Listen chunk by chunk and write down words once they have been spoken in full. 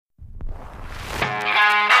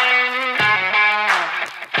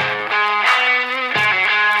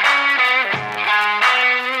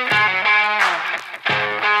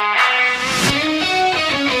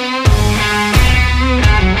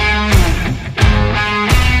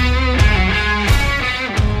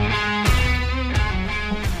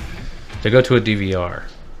To go to a DVR.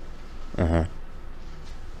 Uh-huh.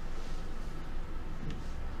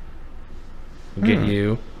 Get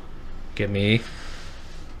you. Get me.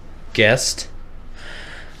 Guest.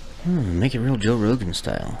 Make it real Joe Rogan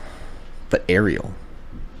style. But aerial.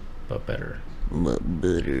 But better. But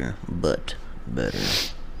better.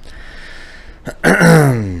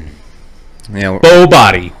 Yeah, Bow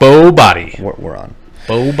body. we're on.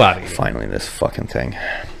 Bow body. Finally, this fucking thing.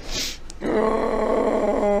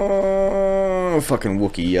 Fucking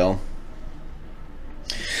Wookiee yell.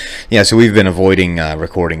 Yeah, so we've been avoiding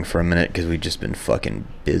recording for a minute because we've just been fucking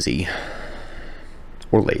busy.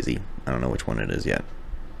 Or lazy. I don't know which one it is yet.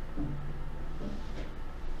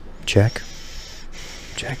 Check.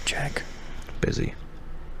 Busy.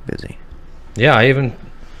 Yeah, I even...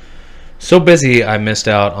 So busy, I missed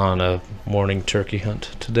out on a morning turkey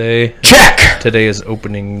hunt today. Check! Today is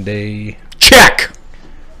opening day. Check!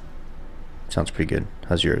 Sounds pretty good.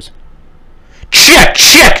 How's yours? Check!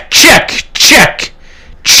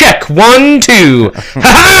 1, 2.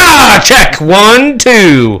 Ha-ha! Check! 1,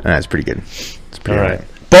 2. That's pretty good. It's pretty All right.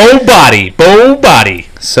 Bow body.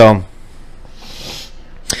 So,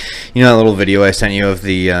 you know that little video I sent you of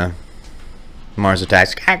the Mars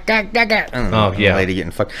attacks? Oh, yeah. Lady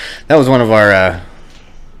getting fucked. That was one of our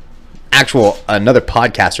another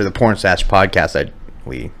podcaster, the Porn Stash podcast.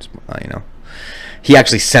 He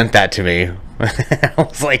actually sent that to me. I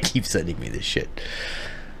was like, keep sending me this shit.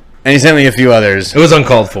 And he sent me a few others. It was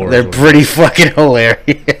uncalled for. They're pretty fucking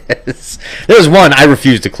hilarious. There's one I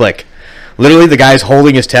refused to click. Literally, the guy's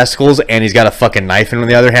holding his testicles and he's got a fucking knife in on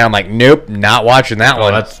the other hand. I'm like, nope, not watching that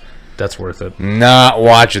one. That's worth it. Not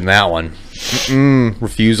watching that one.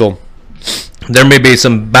 Refusal. There may be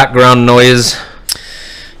some background noise.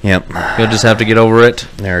 Yep. You'll just have to get over it.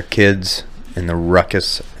 There are kids in the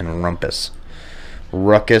ruckus and rumpus.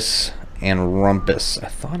 Ruckus and rumpus. I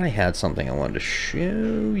thought I had something I wanted to show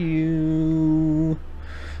you.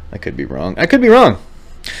 I could be wrong.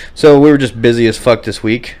 So we were just busy as fuck this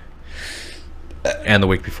week. And the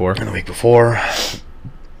week before. Yeah,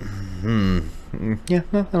 no,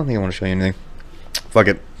 I don't think I want to show you anything. Fuck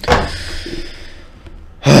it.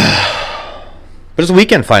 But it's the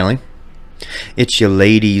weekend finally. It's your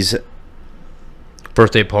lady's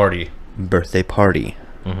Birthday party.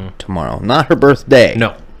 Tomorrow. Not her birthday.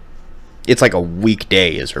 No. It's like a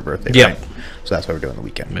weekday is her birthday, Yeah. right? So that's what we're doing the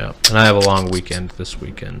weekend. Yeah. And I have a long weekend this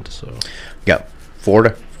weekend, so. Got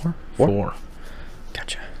four?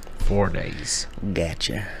 Gotcha. 4 days.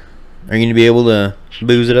 Gotcha. Are you going to be able to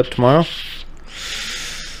booze it up tomorrow?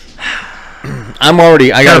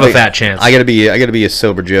 I got a fat chance. I gotta be a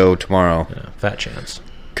sober Joe tomorrow. Yeah, fat chance.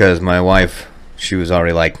 Because my wife, she was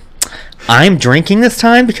already like, I'm drinking this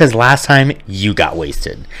time because last time you got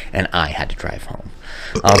wasted and I had to drive home.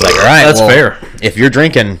 I was like, all right, that's fair. If you're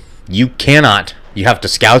drinking, you have to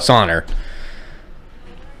Scout's honor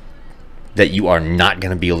that you are not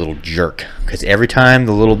going to be a little jerk. Because every time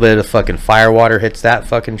the little bit of fucking firewater hits that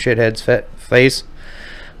fucking shithead's face,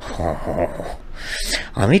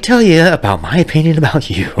 let me tell you about my opinion about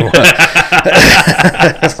you.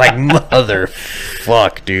 It's like,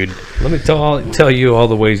 motherfuck, dude. Let me tell you all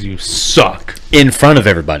the ways you suck. In front of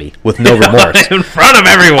everybody, with no remorse. In front of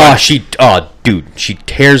everyone. Dude, she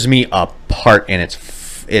tears me apart, and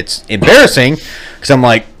it's embarrassing, because I'm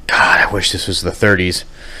like, God, I wish this was the 30s.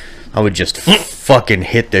 I would just fucking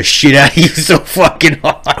hit the shit out of you so fucking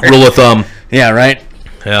hard. Rule of thumb. Yeah, right?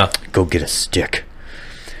 Yeah. Go get a stick.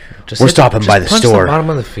 We're stopping by the store. The bottom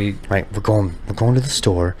of the feet. Right, we're going to the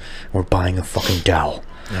store. And we're buying a fucking dowel.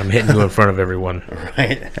 I'm hitting you in front of everyone.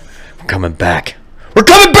 Right, we're coming back. We're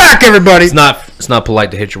coming back, everybody. It's not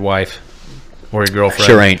polite to hit your wife or your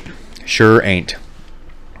girlfriend. Sure ain't.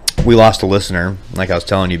 We lost a listener, like I was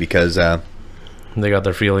telling you, because they got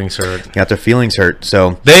their feelings hurt.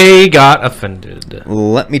 So they got offended.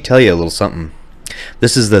 Let me tell you a little something.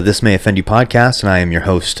 This is the This May Offend You podcast, and I am your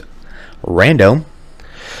host, Rando.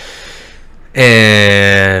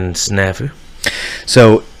 And Snafu.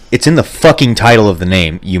 So it's in the fucking title of the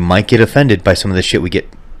name. You might get offended by some of the shit we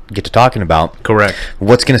get to talking about. Correct.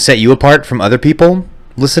 What's going to set you apart from other people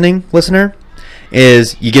listener,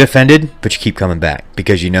 is you get offended, but you keep coming back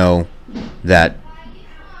because you know that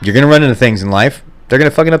you're going to run into things in life. They're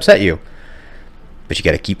going to fucking upset you. But you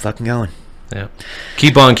got to keep fucking going. Yeah.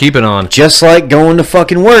 Keep on keeping on. Just like going to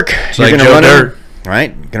fucking work. You're like Joe Dirt.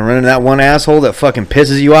 Right? You're going to run into that one asshole that fucking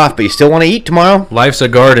pisses you off, but you still want to eat tomorrow. Life's a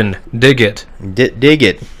garden. Dig it. Dig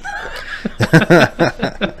it.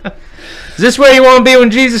 Is this where you want to be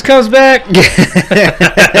when Jesus comes back?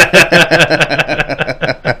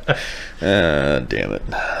 Damn it.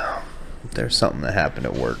 There's something that happened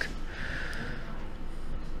at work.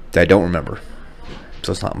 that I don't remember.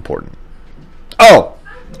 So it's not important. Oh,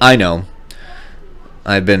 I know.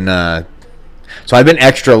 I've been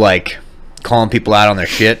extra, like, calling people out on their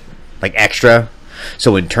shit. Like, extra.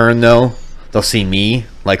 So in turn, though, they'll see me,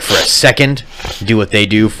 like, for a second, do what they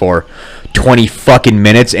do for 20 fucking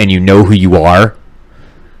minutes, and you know who you are.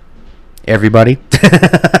 Everybody.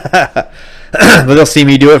 But they'll see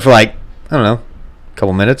me do it for, like, I don't know, a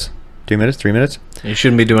couple minutes, 2 minutes, 3 minutes. You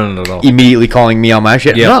shouldn't be doing it at all. Immediately calling me on my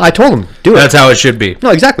shit. Yeah. No, I told them, do it. That's how it should be.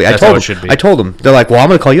 No, exactly. That's how it should be. I told them. They're like, well, I'm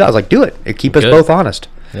going to call you out. I was like, do it. It keep us both honest.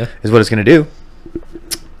 Yeah. Is what it's going to do.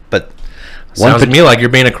 But sounds to me like you're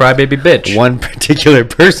being a crybaby bitch. One particular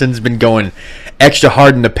person's been going extra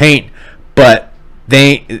hard in the paint, but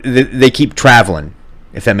they keep traveling,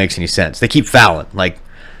 if that makes any sense. They keep fouling. Like,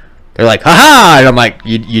 they're like, ha-ha! And I'm like,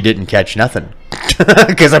 you didn't catch nothing.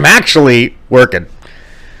 Because I'm actually working.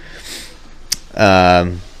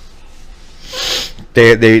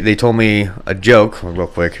 They told me a joke real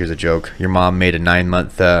quick. Here's a joke. Your mom made a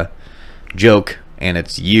 9-month joke, and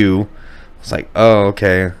it's you. It's like, oh,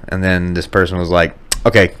 okay. And then this person was like,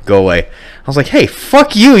 okay, go away. I was like, hey,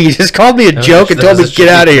 fuck you. You just called me a joke and told me to get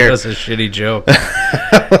out of here. That's a shitty joke.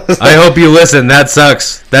 I hope you listen. That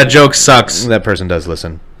sucks. That joke sucks. That person does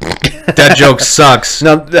listen. That joke sucks.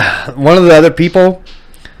 Now, one of the other people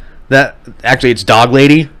that actually it's Dog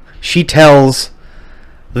Lady. She tells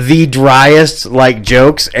the driest like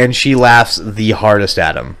jokes, and she laughs the hardest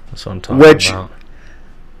at them. That's what I'm talking about.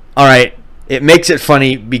 All right, it makes it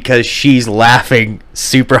funny because she's laughing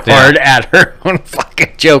super hard at her own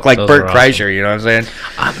fucking joke, like Bert Kreischer. You know what I'm saying?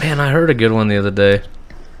 Man, I heard a good one the other day.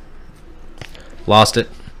 Lost it.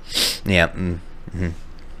 Yeah. Mm-hmm.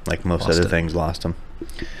 Like most other things, lost them.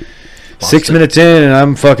 6 minutes in, and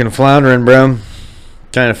I'm fucking floundering, bro.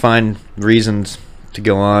 Trying to find reasons to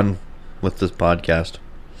go on with this podcast.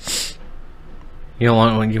 You don't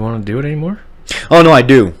want to do it anymore? Oh no, I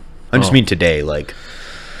do. I just mean today, like.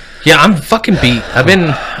 Yeah, I'm fucking beat. I've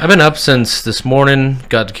been up since this morning.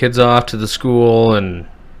 Got the kids off to the school, and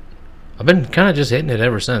I've been kind of just hitting it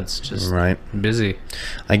ever since. Just busy.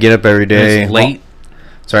 I get up every day. It's late.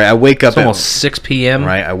 Sorry, I wake up it's almost 6 p.m.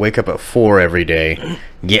 Right, I wake up at 4 every day.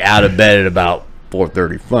 Get out of bed at about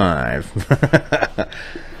 4:35.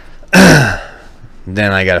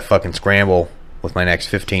 Then I gotta fucking scramble with my next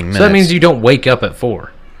 15 minutes. So that means you don't wake up at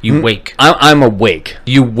 4. You wake. I'm awake.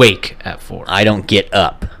 You wake at 4. I don't get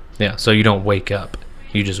up. Yeah, so you don't wake up.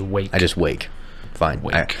 You just wake. I just wake. Fine.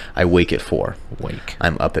 Wake. I wake at 4. Wake.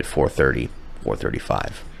 I'm up at 4:30,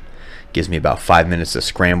 4:35. Gives me about 5 minutes to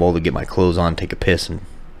scramble to get my clothes on, take a piss, and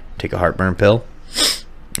take a heartburn pill.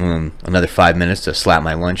 Another 5 minutes to slap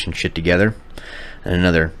my lunch and shit together. And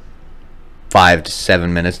another 5 to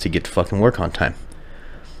 7 minutes to get to fucking work on time.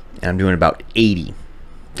 And I'm doing about 80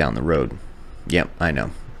 down the road. Yep, I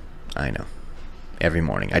know. Every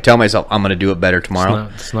morning. I tell myself I'm going to do it better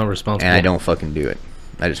tomorrow. It's not responsible. And I don't fucking do it.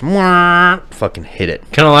 I just fucking hit it.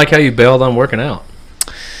 Kind of like how you bailed on working out.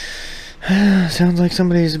 Sounds like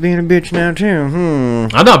somebody's being a bitch now, too.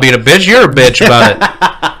 I'm not being a bitch. You're a bitch about it.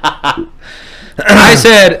 I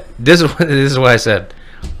said, this is what I said.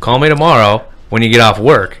 Call me tomorrow when you get off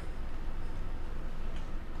work.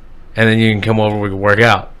 And then you can come over, we can work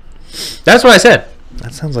out. That's what I said.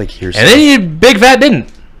 That sounds like hearsay. And then you big fat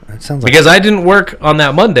didn't. That sounds like... Because I didn't work on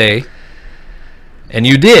that Monday, and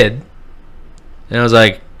you did. And I was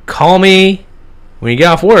like, call me when you get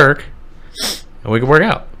off work, and we can work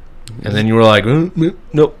out. And then you were like, nope,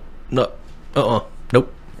 nope. No,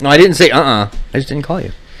 I didn't say I just didn't call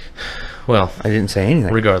you. Well, I didn't say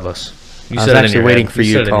anything. Regardless. I was actually waiting for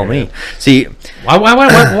you to call me. See,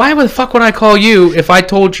 why the fuck would I call you if I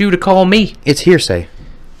told you to call me? It's hearsay.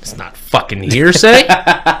 It's not fucking hearsay.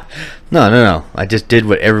 No. I just did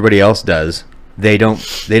what everybody else does. They don't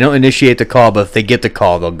initiate the call, but if they get the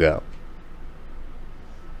call, they'll go.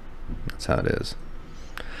 That's how it is.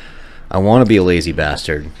 I want to be a lazy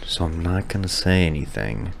bastard, so I'm not going to say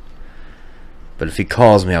anything. But if he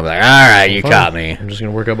calls me, I'll be like, all right, you caught me. I'm just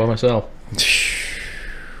going to work out by myself.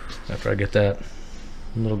 After I get that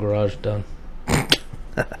little garage done.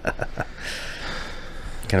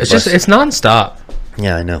 It's non-stop.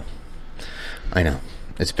 Yeah, I know.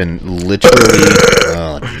 It's been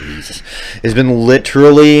literally Jesus. It's been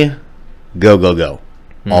literally go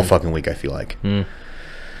all fucking week, I feel like.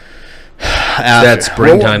 That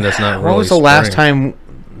springtime that's not really What was the last time?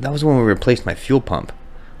 That was when we replaced my fuel pump.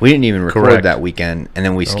 We didn't even record that weekend, and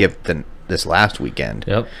then we skipped this last weekend.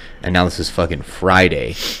 Yep. And now this is fucking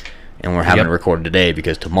Friday, and we're having to record today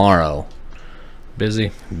because tomorrow...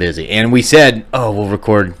 Busy. And we said, we'll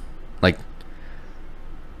record, like,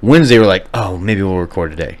 Wednesday. We're like, maybe we'll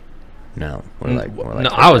record today. No, we're like no,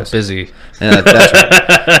 I was busy. Yeah, that's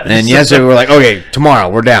right. And yesterday we were like, okay, tomorrow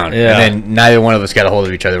we're down. Yeah. And then neither one of us got a hold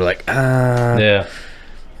of each other. We're like, Yeah.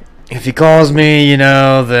 if he calls me,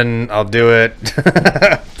 then I'll do it.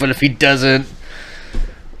 But if he doesn't,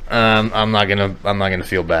 I'm not gonna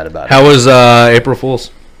feel bad about it. How was April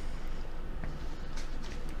Fool's?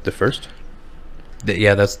 The first?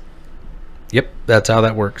 Yeah, that's how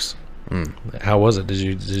that works. How was it? Did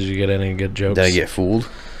you get any good jokes? Did I get fooled?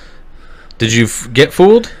 Did you get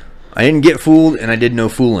fooled? I didn't get fooled, and I did no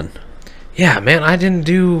fooling. Yeah, man, I didn't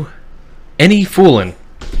do any fooling.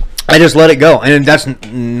 I just let it go, and that's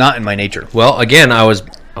not in my nature. Well, again, I was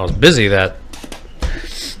busy that.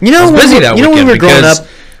 I was busy that weekend. When we were growing up.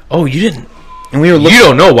 Oh, you didn't. And we were. You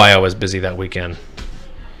don't know why I was busy that weekend.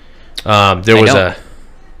 There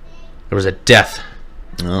was a death.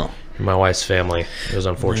 Oh. In my wife's family. It was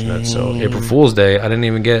unfortunate. So April Fool's Day, I didn't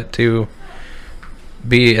even get to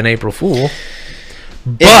be an April Fool.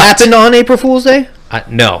 It happened on April Fool's Day?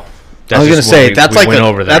 No. I was gonna say that's like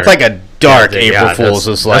a dark April Fool's.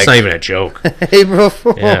 That's not even a joke. April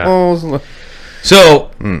Fool's. Yeah. So,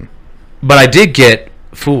 but I did get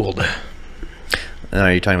fooled.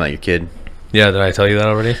 Are you talking about your kid? Yeah, did I tell you that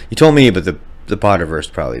already? You told me, but the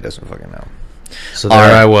Potterverse probably doesn't fucking know. So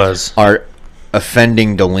there I was. Our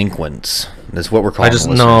offending delinquents. That's what we're calling.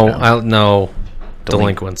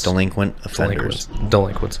 Delinquents. Delinquent offenders.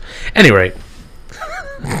 Delinquents. Anyway,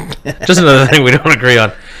 just another thing we don't agree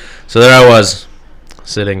on. So there I was,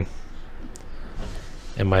 sitting,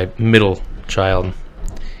 and my middle child.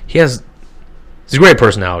 He's a great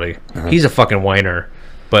personality. He's a fucking whiner,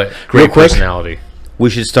 but great personality. We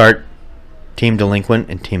should start Team Delinquent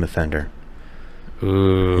and Team Offender.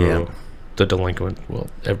 Ooh. Yeah. The delinquent. Well,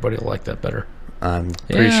 everybody will like that better. I'm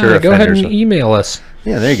pretty sure. Go ahead and email us.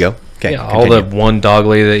 Yeah, there you go. Okay. Yeah, all the one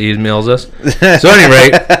dogly that emails us. So, at any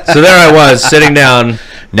rate, there I was sitting down.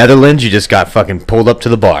 Netherlands, you just got fucking pulled up to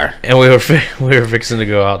the bar, and we were fixing to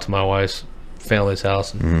go out to my wife's family's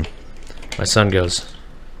house. And my son goes,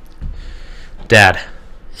 "Dad,"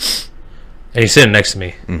 and he's sitting next to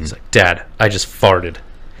me. He's like, "Dad, I just farted."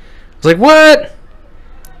 I was like, "What?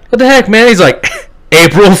 What the heck, man?" He's like,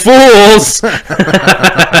 "April Fools."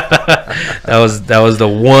 That was the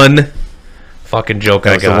one fucking joke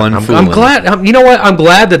I got. I'm glad. You know what? I'm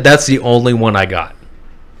glad that's the only one I got.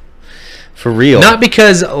 For real. Not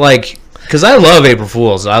because I love April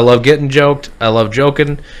Fools. I love getting joked. I love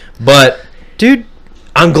joking. But dude,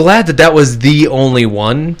 I'm glad that was the only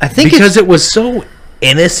one. I think because it was so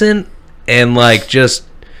innocent and just.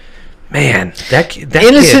 Man, that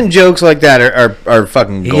innocent kid, jokes like that are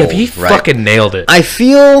fucking gold. Yeah, he fucking nailed it. I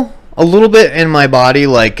feel a little bit in my body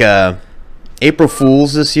like April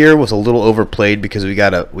Fools this year was a little overplayed because we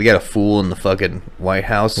got a fool in the fucking White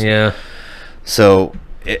House. Yeah. So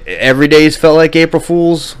every day's felt like April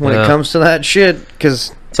Fools when it comes to that shit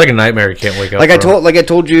because it's like a nightmare. You can't wake up. I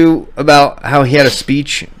told you about how he had a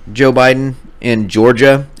speech, Joe Biden in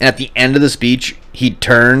Georgia, and at the end of the speech he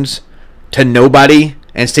turns to nobody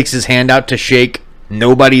and sticks his hand out to shake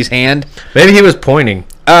nobody's hand. Maybe he was pointing.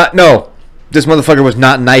 No. This motherfucker was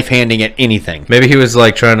not knife handing at anything. Maybe he was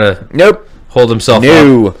trying to hold himself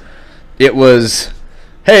up. It was,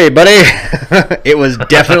 hey, buddy. It was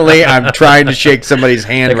definitely, I'm trying to shake somebody's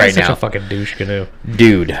hand right now. Such a fucking douche canoe.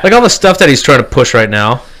 Dude. Like all the stuff that he's trying to push right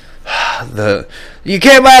now. You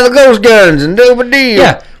can't buy the ghost guns and do a deal.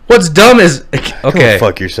 Yeah. What's dumb is, okay. Go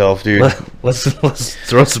fuck yourself, dude. Let's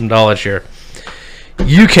throw some knowledge here.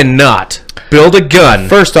 You cannot build a gun.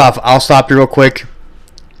 First off, I'll stop you real quick.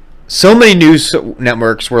 So many news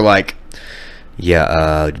networks were like,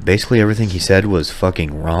 yeah, basically everything he said was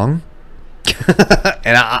fucking wrong.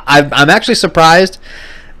 And I'm actually surprised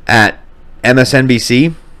at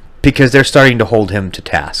MSNBC because they're starting to hold him to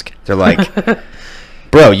task. They're like,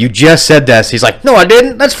 bro, you just said this. He's like, no, I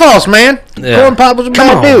didn't. That's false, man. Yeah. Corn Pop was a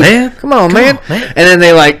bad dude. Man. Come on, man. And then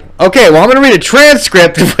they okay, well, I'm going to read a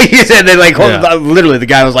transcript of what you said. They literally, the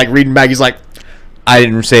guy was reading back. He's like, I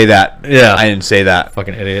didn't say that. Yeah. I didn't say that.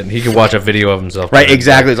 Fucking idiot. He can watch a video of himself. Right,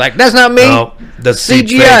 exactly. It's like, that's not me. No, that's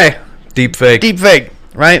CGI. Deep fake. Deep fake,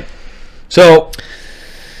 right? So,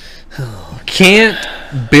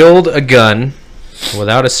 can't build a gun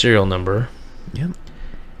without a serial number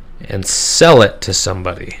and sell it to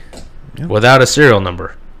somebody without a serial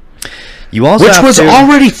number. You also which was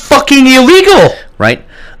already fucking illegal. Right.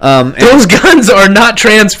 Those guns are not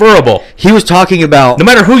transferable. He was talking about no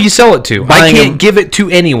matter who you sell it to. I can't give it to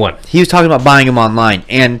anyone. He was talking about buying them online,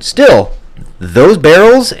 and still, those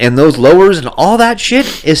barrels and those lowers and all that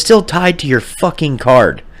shit is still tied to your fucking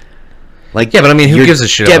card. Like, Yeah, but I mean, who your gives a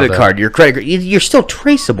shit debit about that? card, your credit card, you're still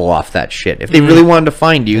traceable off that shit. If they really wanted to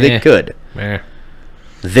find you, they could.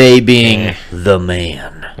 They being the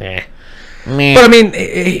man. Meh. But I mean,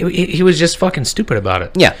 he was just fucking stupid about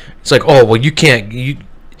it. Yeah. It's like, oh well, you can't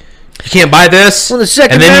buy this, Well, the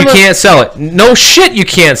Second and then you Amendment- can't sell it. No shit, you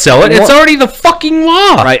can't sell it. It's What? already the fucking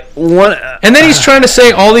law. Right. And then he's trying to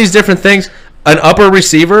say all these different things. An upper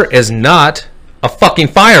receiver is not a fucking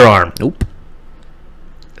firearm. Nope.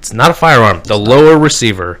 It's not a firearm. The lower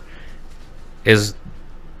receiver is,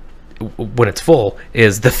 when it's full,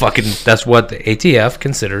 is the fucking, that's what the ATF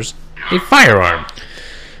considers a firearm.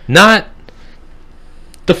 Not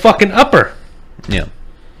the fucking upper. Yeah.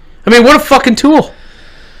 I mean, what a fucking tool.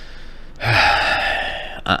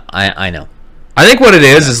 I know. I think what it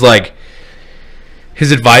is like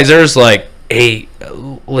his advisor's like, hey,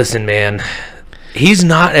 listen, man, he's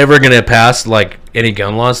not ever gonna pass like any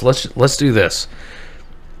gun laws. Let's do this.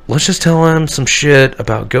 Let's just tell him some shit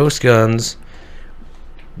about ghost guns.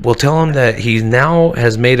 We'll tell him that he now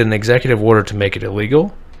has made an executive order to make it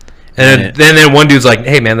illegal. And then one dude's like,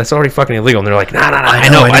 hey man, that's already fucking illegal. And they're like, nah, I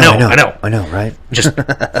know, right? Just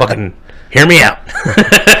fucking hear me out.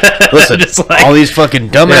 Listen, Just like, all these fucking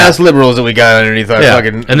dumbass liberals that we got underneath our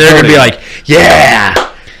fucking... And they're going to be like, yeah,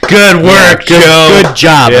 good work, Joe. Good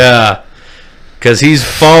job. Yeah. Because he's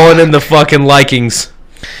fallen in the fucking likings.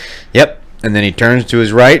 Yep. And then he turns to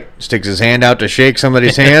his right, sticks his hand out to shake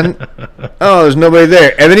somebody's hand. Oh, there's nobody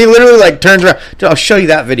there. And then he literally like turns around. Dude, I'll show you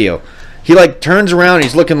that video. He like turns around.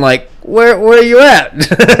 He's looking like, where are you at?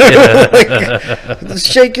 Like,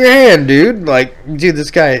 shake your hand, dude. Like, dude, this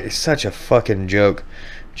guy is such a fucking joke.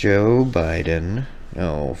 Joe Biden.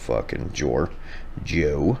 Oh, fucking Joe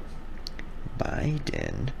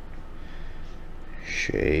Biden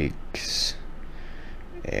shakes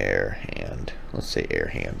air hand. Let's say air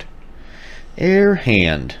hand. Air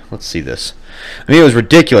hand. Let's see this. I mean, it was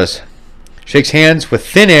ridiculous. Shakes hands with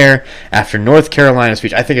thin air after North Carolina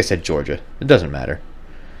speech. I think I said Georgia. It doesn't matter.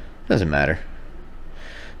 Doesn't matter.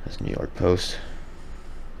 That's New York Post.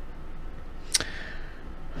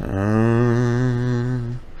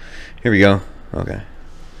 Here we go. Okay.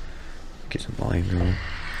 Get some volume going.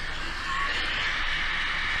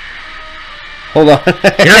 Hold on.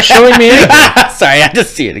 You're not showing me anything. Sorry, I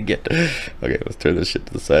just see it again. Okay, let's turn this shit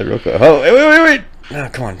to the side real quick. Oh, wait. Oh,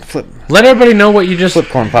 come on, flip. Let everybody know what you just... Flip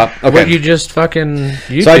corn pop. Okay. What you just fucking...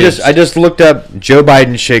 YouTubed. So I just looked up Joe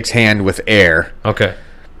Biden shakes hand with air. Okay.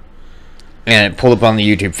 And it pulled up on the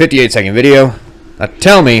YouTube 58-second video. Now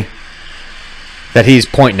tell me that he's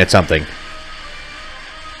pointing at something.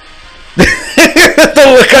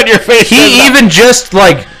 The look on your face. He even just,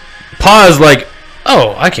 like, paused, like,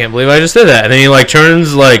 oh, I can't believe I just did that. And then he, like,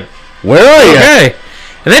 turns, like, where are you? Okay.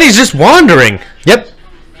 And then he's just wandering. Yep.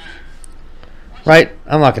 Right?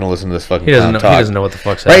 I'm not going to listen to this fucking He doesn't know. talk. He doesn't know what the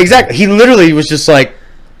fuck's happening. Right, exactly. He literally was just like,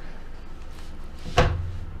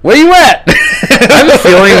 where you at? I have a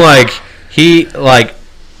feeling like he, like...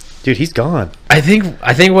 Dude, he's gone. I think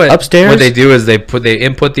what Upstairs? what they do is they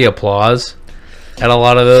input the applause at a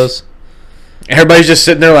lot of those. Everybody's just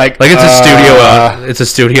sitting there like Like it's a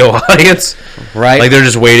studio audience, right? Like they're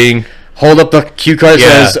just waiting. Hold up the cue card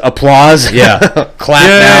that says applause. Yeah. Clap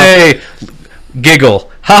Yay!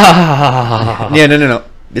 Giggle. Ha ha ha ha ha. Yeah, no.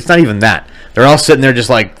 It's not even that. They're all sitting there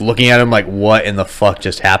just like looking at him like, what in the fuck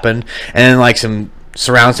just happened? And then like some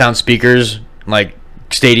surround sound speakers, like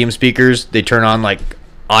stadium speakers, they turn on like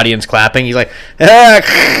audience clapping. He's like,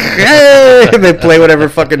 hey! And they play whatever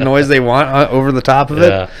fucking noise they want over the top of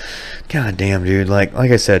it. God damn, dude. Like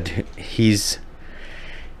I said, he's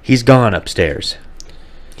gone upstairs.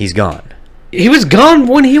 He's gone. He was gone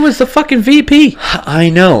when he was the fucking VP. I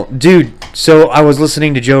know, dude. So I was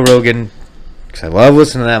listening to Joe Rogan because I love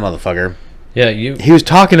listening to that motherfucker. Yeah, you. He was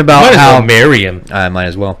talking about Might as how well marry him. I might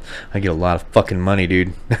as well. I get a lot of fucking money,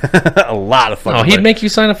 dude. A lot of fucking. Oh, he'd money. make you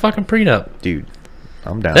sign a fucking prenup, dude.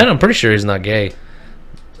 I'm down. Then I'm pretty sure he's not gay.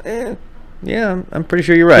 Yeah, I'm pretty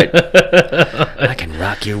sure you're right. I can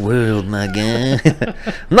rock your world, my guy.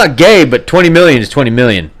 I'm not gay, but 20 million is 20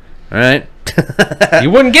 million. All right. You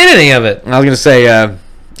wouldn't get any of it. I was gonna say, I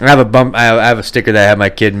have a sticker that I have my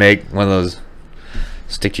kid make. One of those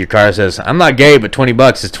stick to your car that says, "I'm not gay, but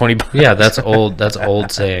 $20 is $20." Yeah, that's old. That's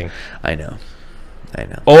old saying. I know.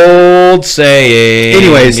 Old saying.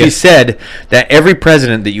 Anyways, he said that every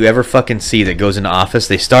president that you ever fucking see that goes into office,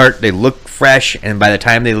 they look fresh, and by the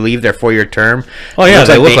time they leave their 4-year term, oh yeah,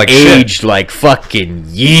 they look like aged shit. like fucking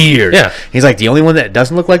years. Yeah, he's like the only one that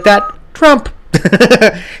doesn't look like that. Trump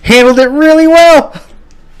handled it really well,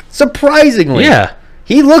 surprisingly. Yeah,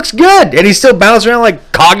 he looks good, and he's still bouncing around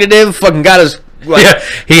like cognitive. Fucking got his like, Yeah,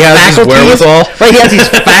 he has his wherewithal. Like, he has these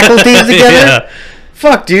faculties together. Yeah.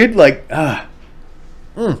 Fuck, dude. Like, I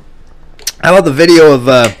love the video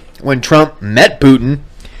of when Trump met Putin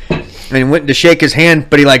and he went to shake his hand,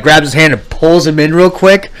 but he like grabs his hand and pulls him in real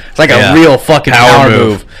quick. It's like a real fucking power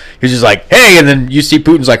move. He's just like, hey, and then you see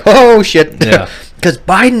Putin's like, oh shit. Yeah. Because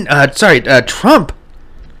Trump,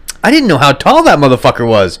 I didn't know how tall that motherfucker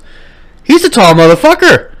was. He's a tall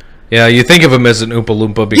motherfucker. Yeah, you think of him as an Oompa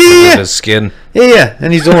Loompa because of his skin. Yeah,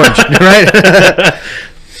 and he's orange, right?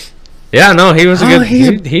 Yeah, no, he was a good.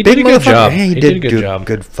 He did a good job. Yeah, he did a good job.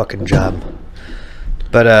 Good fucking job.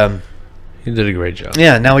 But he did a great job.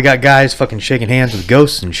 Yeah, now we got guys fucking shaking hands with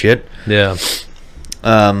ghosts and shit. Yeah.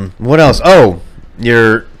 What else? Oh,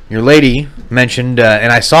 your lady mentioned,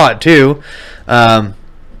 and I saw it too.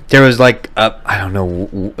 There was like I don't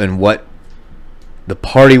know in what the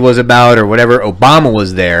party was about or whatever. Obama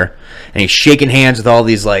was there, and he's shaking hands with all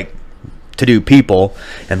these like to-do people,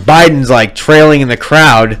 and Biden's like trailing in the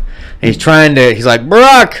crowd, and he's like,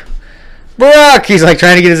 Barack, he's like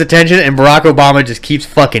trying to get his attention, and Barack Obama just keeps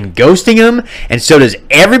fucking ghosting him, and so does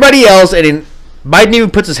everybody else, and then Biden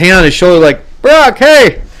even puts his hand on his shoulder like, Barack,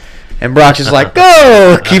 hey, and Barack's just like,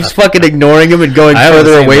 go, keeps fucking ignoring him and going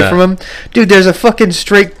further away from him. Dude, there's a fucking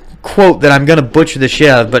straight quote that I'm gonna butcher the shit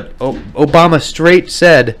out of, but Obama straight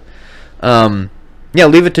said, yeah,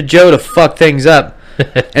 leave it to Joe to fuck things up.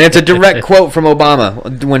 And it's a direct quote from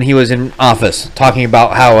Obama when he was in office, talking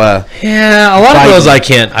about how yeah, a lot of those I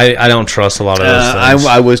don't trust a lot of those things.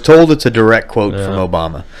 I was told it's a direct quote from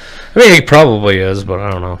Obama. I mean, he probably is, but I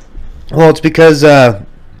don't know. Well, it's because God,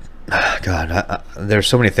 there's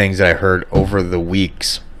so many things that I heard over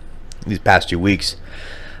these past 2 weeks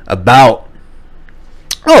about.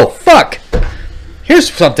 Oh fuck!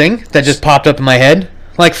 Here's something that just popped up in my head.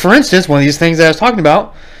 Like, for instance, one of these things that I was talking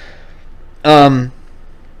about.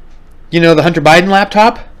 You know the Hunter Biden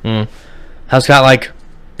laptop? How it's got like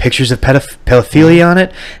pictures of pedophilia on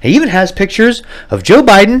it. It even has pictures of Joe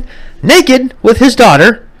Biden naked with his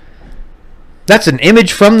daughter. That's an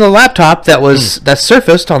image from the laptop that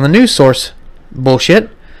surfaced on the news source. Bullshit.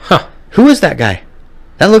 Huh. Who is that guy?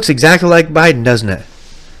 That looks exactly like Biden, doesn't it?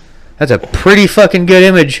 That's a pretty fucking good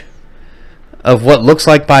image of what looks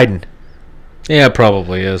like Biden. Yeah, it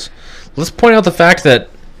probably is. Let's point out the fact that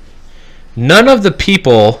none of the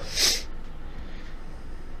people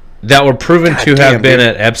that were proven to have been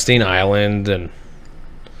at Epstein Island and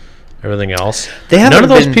everything else, none of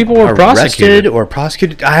those people were prosecuted or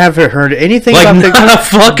prosecuted. I haven't heard anything like, about not a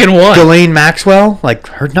fucking one. Ghislaine Maxwell, like,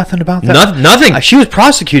 heard nothing about that. Nothing. She was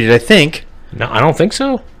prosecuted, I think. No, I don't think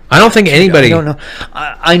so. I don't think anybody. I don't know.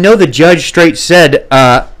 I know the judge straight said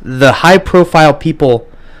the high-profile people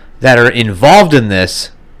that are involved in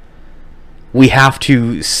this, we have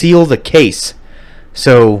to seal the case,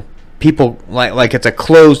 so people like it's a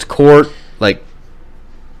closed court, like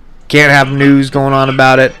can't have news going on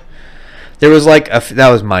about it. There was like that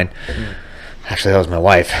was mine. Actually, that was my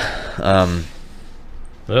wife. Oh.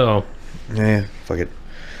 Yeah, fuck it.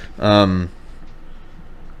 Oh,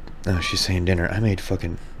 she's saying dinner. I made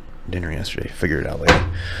fucking dinner yesterday. Figure it out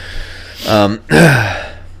later.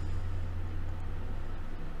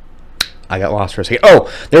 I got lost for a second.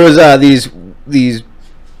 Oh, there was these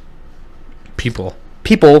people.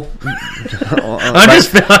 I'm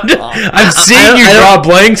seeing you draw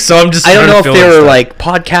blanks, so I'm just. I don't know if they were like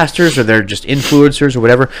podcasters or they're just influencers or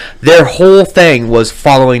whatever. Their whole thing was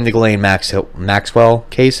following the Ghislaine Maxwell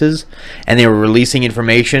cases, and they were releasing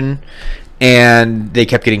information, and they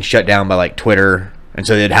kept getting shut down by like Twitter, and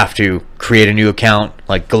so they'd have to create a new account,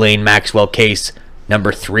 like Ghislaine Maxwell case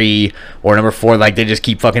number 3 or number 4. Like, they just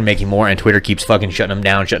keep fucking making more, and Twitter keeps fucking shutting them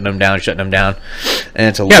down, and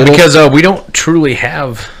it's because we don't truly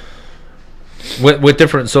have with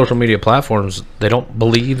different social media platforms, they don't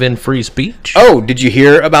believe in free speech. Oh, did you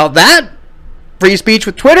hear about that? Free speech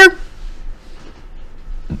with Twitter?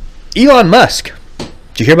 Elon Musk.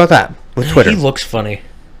 Did you hear about that with Twitter? He looks funny.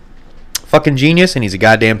 Fucking genius, and he's a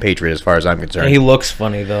goddamn patriot as far as I'm concerned. He looks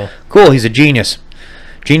funny though. Cool, he's a genius.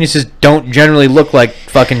 Geniuses don't generally look like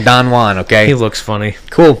fucking Don Juan, okay? He looks funny.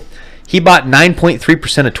 Cool. He bought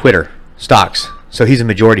 9.3% of Twitter stocks, so he's a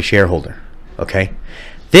majority shareholder, okay?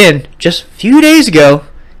 Then, just a few days ago,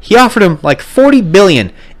 he offered him like $40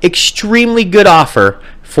 billion. Extremely good offer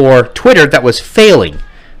for Twitter that was failing.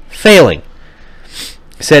 He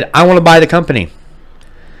said, I want to buy the company.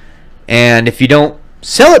 And if you don't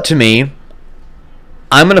sell it to me,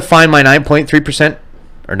 I'm going to find my 9.3%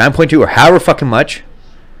 or 9.2 or however fucking much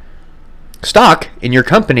stock in your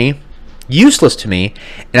company useless to me,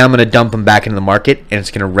 and I'm going to dump them back into the market, and it's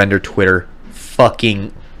going to render Twitter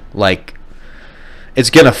fucking like it's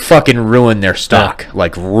gonna fucking ruin their stock.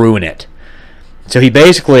 Like, ruin it. So he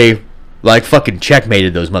basically, like, fucking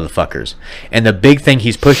checkmated those motherfuckers. And the big thing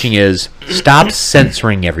he's pushing is stop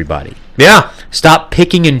censoring everybody. Yeah. Stop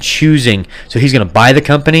picking and choosing. So he's gonna buy the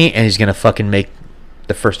company, and he's gonna fucking make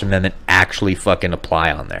the First Amendment actually fucking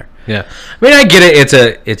apply on there. Yeah. I mean, I get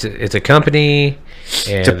it. It's a company.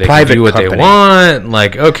 And It's a they private can do what company. they want.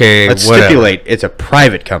 Like, okay, Let's whatever. stipulate it's a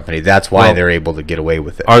private company. That's why Well, they're able to get away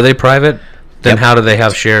with it. Are they private? Then Yep. how do they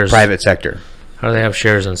have shares? Private sector. How do they have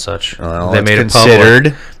shares and such? Well, they it's made considered.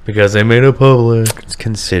 it public because they made it public. It's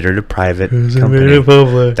considered a private They made company. it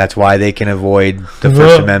public. That's why they can avoid the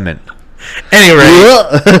First Amendment. Anyway,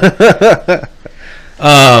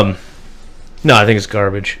 no, I think it's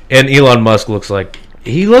garbage. And Elon Musk looks like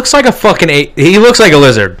a fucking he looks like a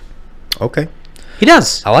lizard. Okay. He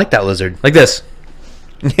does. I like that lizard. Like this.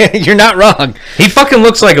 You're not wrong. He fucking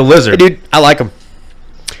looks like a lizard. Hey, dude, I like him.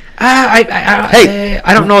 I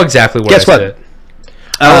don't know exactly what Guess I what? said.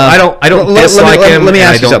 I don't dislike him. Let me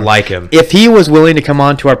ask and you I don't something. like him. If he was willing to come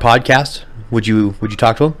on to our podcast, would you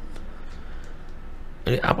talk to him?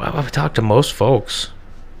 I've talked to most folks.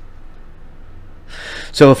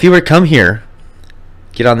 So if he were to come here,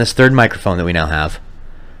 get on this third microphone that we now have,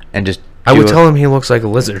 and just I would tell him he looks like a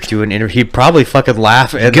lizard. do an interview, he'd probably fucking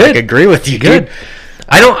laugh and Good. like, agree with you. Good.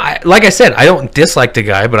 Dude. Like I said, I don't dislike the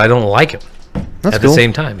guy, but I don't like him. That's At cool. the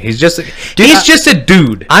same time, he's just Dude, just a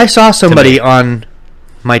dude, I saw somebody on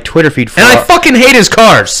my Twitter feed and I fucking hate his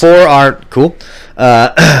cars. for our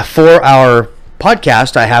for our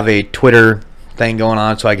podcast. I have a Twitter thing going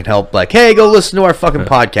on so I can help. Like, hey, go listen to our fucking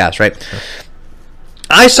podcast, right?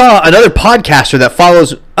 I saw another podcaster that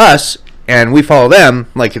follows us, and we follow them.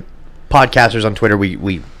 Like podcasters on Twitter,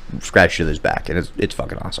 we scratch each other's back, and it's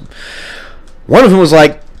fucking awesome. One of them was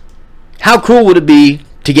like, "How cool would it be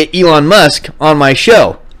to get Elon Musk on my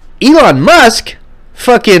show?" Elon Musk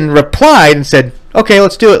fucking replied and said, "Okay,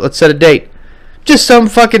 let's do it. Let's set a date." Just some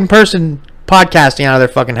fucking person podcasting out of their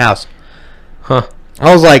fucking house. Huh.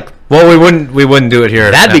 I was like, Well, we wouldn't do it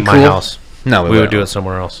here. That'd at be my cool. house. no, We would do it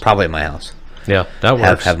somewhere else. probably at my house. Yeah, that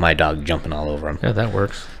works. Have my dog jumping all over him. Yeah, that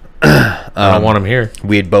works. I don't want him here.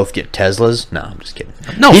 We'd both get Teslas. No, I'm just kidding.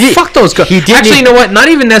 No, He did- fuck those cars. he didn't Actually, you even- know what? Not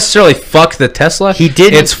even necessarily fuck the Tesla. He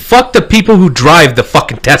didn't- It's fuck the people who drive the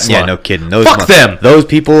fucking Tesla. Yeah, no kidding. Fuck them. Those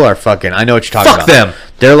people are fucking. I know what you're talking Fuck about. them.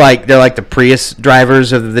 They're like the Prius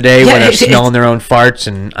drivers of the day Yeah, when they're it's- smelling their own farts,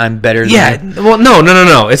 and I'm better than Yeah. them. Well,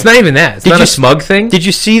 no. It's not even that. It's not you a s- smug thing. Did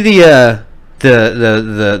you see the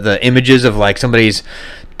images of like somebody's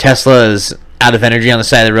Tesla is out of energy on the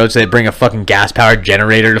side of the road, so they bring a fucking gas powered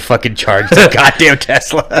generator to fucking charge the goddamn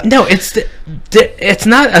Tesla? No, it's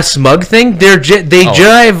not a smug thing. They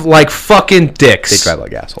drive like fucking dicks. They drive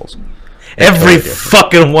like assholes. Every totally do.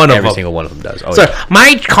 fucking one of Every them. single one of them does. Oh, So yeah.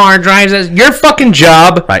 my car drives as your fucking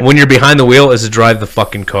job Right. when you're behind the wheel is to drive the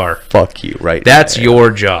fucking car. Fuck you, right? That's there. your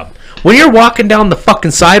job. When you're walking down the fucking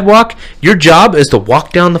sidewalk, your job is to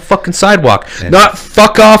walk down the fucking sidewalk, not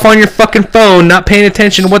fuck off on your fucking phone, not paying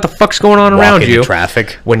attention to what the fuck's going on Walk around into you.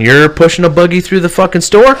 traffic. When you're pushing a buggy through the fucking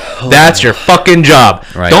store, that's your fucking job.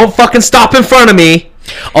 Right. Don't fucking stop in front of me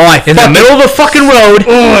Oh, in the middle of the fucking road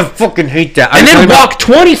Oh, I fucking hate that. and then walk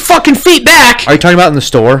 20 fucking feet back. Are you talking about in the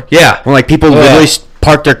store? Yeah. When like people literally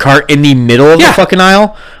park their cart in the middle of Yeah. the fucking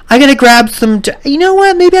aisle. I gotta grab some. You know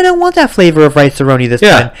what? Maybe I don't want that flavor of rice-a-roni this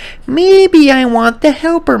Yeah. time. Maybe I want the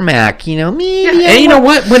helper mac. You know, maybe. And you know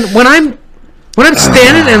what? When I'm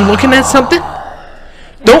standing and looking at something,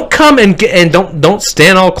 don't come and don't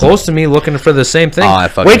stand all close to me looking for the same thing. Oh, I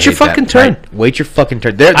fucking Wait your hate that. fucking turn. Right. Wait your fucking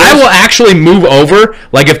turn. I will actually move over.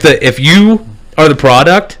 Like if you are the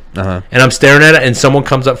product Uh-huh. and I'm staring at it and someone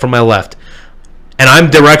comes up from my left and I'm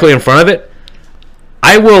directly in front of it,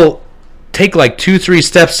 I will take like 2-3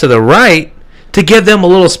 steps to the right to give them a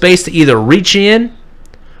little space to either reach in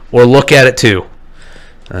or look at it too.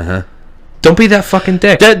 Don't be that fucking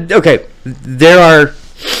dick. Okay, there are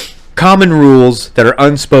common rules that are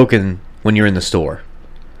unspoken when you're in the store,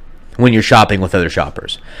 when you're shopping with other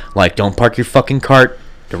shoppers. Like, don't park your fucking cart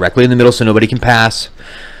directly in the middle so nobody can pass.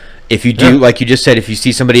 If you do, like you just said, if you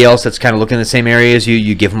see somebody else that's kind of looking in the same area as you,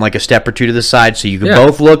 you give them like a step or two to the side so you can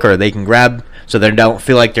both look, or they can grab, so they don't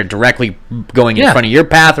feel like they're directly going in front of your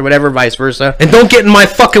path or whatever, vice versa. And don't get in my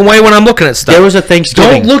fucking way when I'm looking at stuff. There was a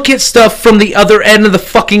Thanksgiving. Don't look at stuff from the other end of the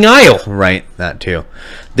fucking aisle. Right, that too.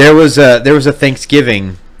 There was a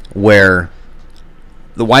Thanksgiving where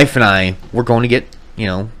the wife and I were going to get,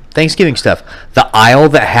 Thanksgiving stuff. The aisle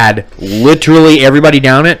that had literally everybody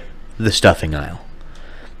down it, the stuffing aisle.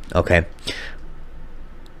 Okay.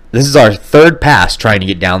 This is our third pass trying to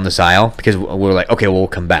get down this aisle because we're like, okay, well, we'll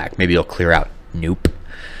come back. Maybe it'll clear out. Nope.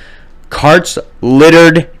 Carts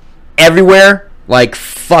littered everywhere, like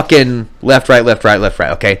fucking left, right,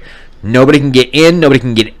 okay? Nobody can get in, nobody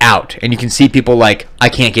can get out. And you can see people like, I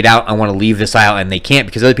can't get out, I want to leave this aisle, and they can't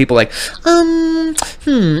because other people are like, No,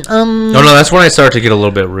 that's when I start to get a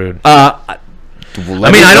little bit rude. I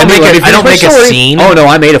don't make a scene. Oh, no,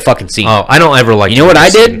 I made a fucking scene. Oh, I don't ever like. You know what I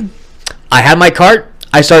did? I had my cart.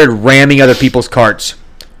 I started ramming other people's carts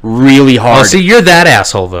really hard. Oh, see, you're that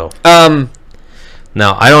asshole, though.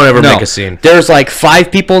 No, I don't ever make a scene. There's like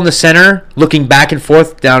 5 people in the center looking back and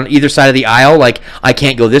forth down either side of the aisle like, I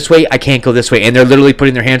can't go this way, I can't go this way. And they're literally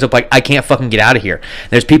putting their hands up like, I can't fucking get out of here.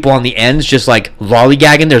 There's people on the ends just like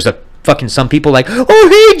lollygagging. There's some people like,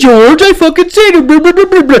 oh, hey, George, I fucking said it. Blah, blah, blah,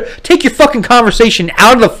 blah, blah. Take your fucking conversation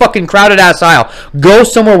out of the fucking crowded ass aisle. Go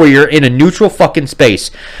somewhere where you're in a neutral fucking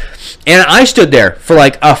space. And I stood there for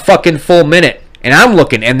like a fucking full minute. And I'm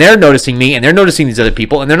looking, and they're noticing me, and they're noticing these other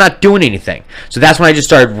people, and they're not doing anything. So that's when I just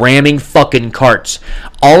started ramming fucking carts.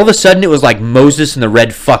 All of a sudden, it was like Moses in the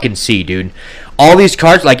Red fucking Sea, dude. All these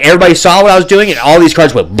carts, like everybody saw what I was doing, and all these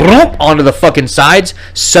carts went onto the fucking sides.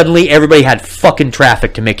 Suddenly, everybody had fucking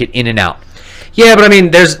traffic to make it in and out. Yeah, but I mean,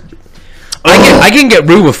 I can get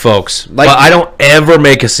rude with folks, like, but I don't ever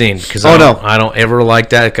make a scene because I don't ever like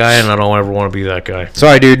that guy, and I don't ever want to be that guy.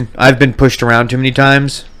 Sorry, dude. I've been pushed around too many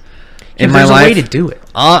times. In my life, there's a way to do it.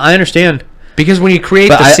 I understand. Because when you create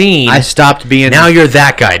the scene, I stopped being. Now you're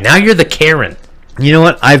that guy. Now you're the Karen. You know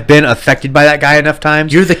what? I've been affected by that guy enough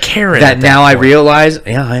times. You're the Karen. That now I realize.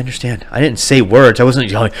 Yeah, I understand. I didn't say words. I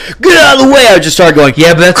wasn't going, get out of the way. I just started going.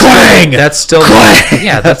 Yeah, but that's clang. That's still. Clang.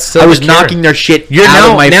 Yeah, that's still. I was knocking their shit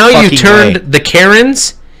out of my now fucking you turned way. the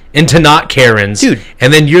Karens into not Karens, dude.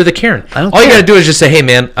 And then you're the Karen. All you gotta do is just say, "Hey,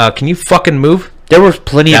 man, can you fucking move?" There were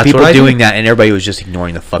plenty of people doing that, and everybody was just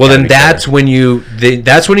ignoring the fuck. Well, then that's when you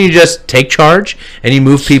just take charge and you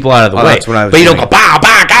move people out of the way. That's what I was but you doing. don't go bah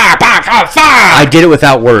bah bah bah bah. I did it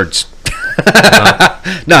without words.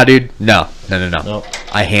 No, dude. No.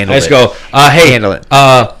 I handled it. Let's go. Hey, handle it.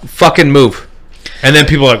 Fucking move. And then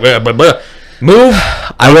people are like, blah, blah, blah. Move.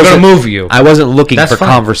 I'm gonna move you. I wasn't looking for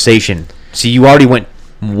conversation. See, you already went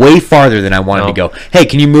way farther than I wanted to go. Hey,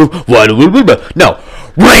 can you move? No.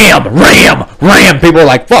 Ram. People are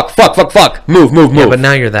like, fuck. Move. Yeah, but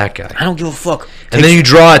now you're that guy. I don't give a fuck. And then you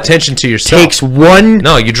draw attention to yourself. Takes one.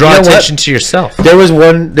 No, you draw attention to yourself. There was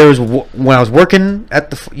when I was working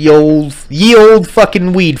at the ye old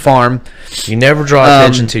fucking weed farm. You never draw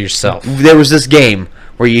attention to yourself. There was this game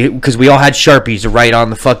where because we all had Sharpies to write on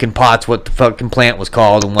the fucking pots what the fucking plant was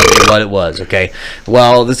called and what it was, okay?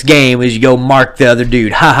 Well, this game is you go mark the other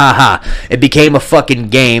dude. Ha ha ha. It became a fucking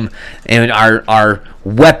game, and our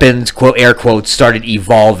weapons, quote air quotes, started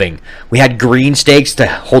evolving. We had green stakes to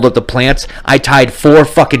hold up the plants. I tied 4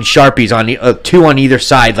 fucking Sharpies on 2 on either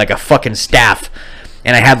side like a fucking staff.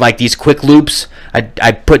 And I had like these quick loops.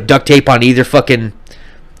 I put duct tape on either fucking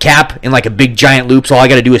cap in like a big giant loop, so all I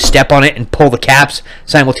gotta do is step on it and pull the caps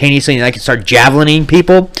simultaneously, and I can start javelining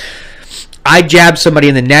people. I jabbed somebody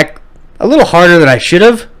in the neck a little harder than I should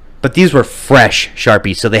have, but these were fresh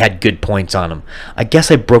Sharpies, so they had good points on them. I guess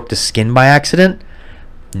I broke the skin by accident.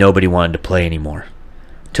 Nobody wanted to play anymore.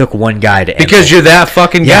 Took one guy to end because you're that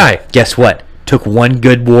fucking guy. Guess what? Took one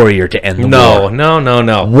good warrior to end the war. No.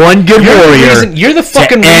 One good warrior. You're the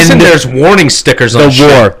fucking reason there's warning stickers on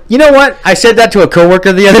the war. You know what? I said that to a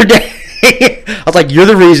coworker the other day. I was like, you're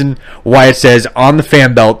the reason why it says on the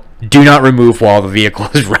fan belt, do not remove while the vehicle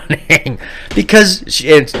is running. Because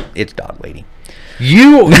it's dog lady.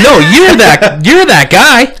 You're that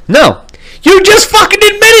guy. No. You just fucking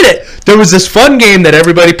admitted it. There was this fun game that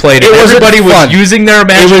everybody played. Everybody was using their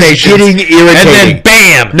imagination. It was getting irritating. And then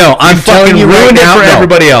bam. No, I'm telling you ruined it for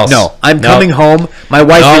everybody else. No, I'm coming home. My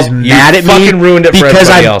wife is mad at me fucking ruined it for because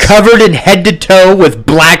everybody I'm else. covered in head to toe with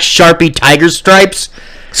black Sharpie tiger stripes.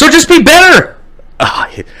 So just be better.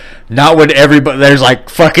 Not when there's like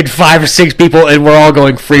fucking 5 or 6 people and we're all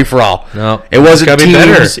going free for all. No, it wasn't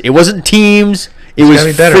teams. It wasn't teams. It was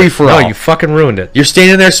free for all. No, you fucking ruined it. You're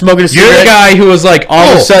standing there smoking a cigarette. You're the guy who was like, all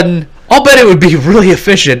of a sudden, I'll bet it would be really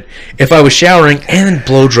efficient if I was showering and then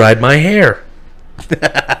blow dried my hair.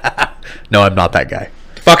 No, I'm not that guy.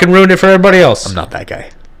 Fucking ruined it for everybody else. I'm not that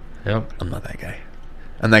guy. Yep. I'm not that guy.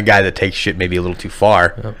 I'm that guy that takes shit maybe a little too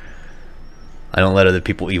far. Yep. I don't let other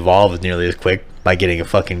people evolve nearly as quick by getting a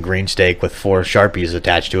fucking green stake with 4 Sharpies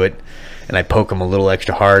attached to it, and I poke them a little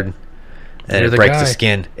extra hard. And it breaks the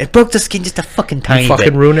skin. It broke the skin just a fucking tiny bit. You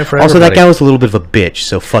fucking ruined it for also, everybody. that guy was a little bit of a bitch,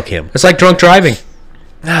 so fuck him. It's like drunk driving.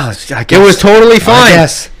 No, it was totally fine.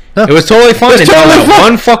 No. It was totally fine. It was totally fine.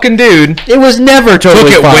 One fucking dude. It was never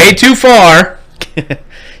totally took it fine. way too far.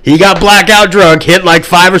 He got blackout drunk, hit like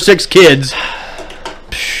 5 or 6 kids.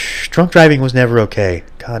 Drunk driving was never okay.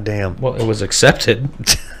 God damn. Well, it was accepted.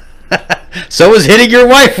 So was hitting your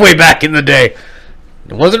wife way back in the day.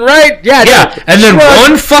 It wasn't right. Yeah. Yeah, and then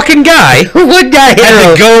one fucking guy had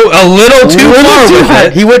to go a little too far with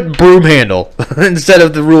it. He went broom handle instead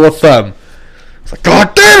of the rule of thumb. It's like,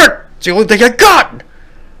 God damn it! It's the only thing I got.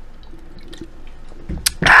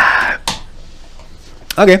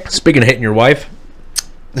 Okay. Speaking of hitting your wife.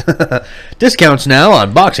 Discounts now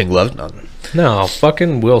on boxing gloves. No,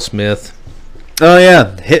 fucking Will Smith. Oh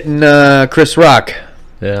yeah, hitting Chris Rock.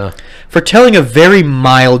 Yeah. For telling a very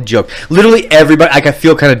mild joke. Literally everybody, like, I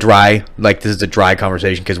feel kind of dry. Like, this is a dry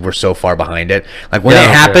conversation because we're so far behind it. Like, when it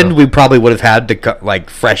happened, we probably would have had the, like,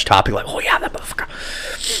 fresh topic. Like, oh, yeah, that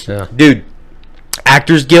motherfucker. Yeah. Dude,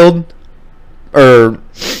 Actors Guild, or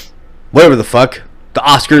whatever the fuck, the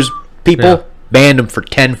Oscars people banned him for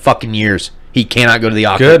 10 fucking years. He cannot go to the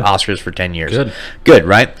Oscars for 10 years. Good,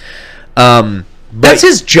 right? That's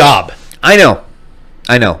his job. I know.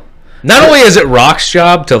 Not only is it Rock's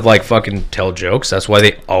job to like fucking tell jokes, that's why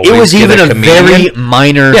they always it was get even a very comedian.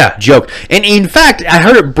 minor joke. And in fact, I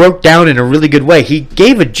heard it broke down in a really good way. He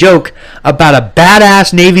gave a joke about a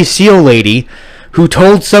badass Navy SEAL lady who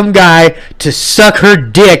told some guy to suck her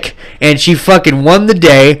dick, and she fucking won the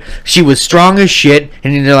day. She was strong as shit,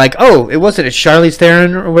 and they're like, oh, it wasn't a Charlize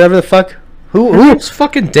Theron or whatever the fuck. Who? It's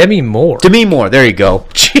fucking Demi Moore. Demi Moore. There you go.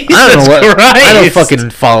 Jesus I don't know what, Christ. I don't fucking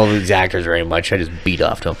follow these actors very much. I just beat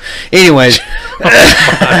off to them. Anyways,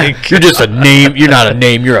 you're just a name. You're not a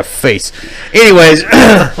name. You're a face. Anyways,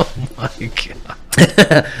 Oh my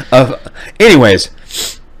god. anyways,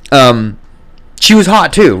 she was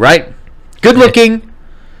hot too, right? Good looking,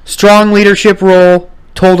 strong leadership role.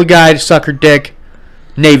 Told a guy to suck her dick.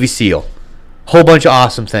 Navy SEAL. Whole bunch of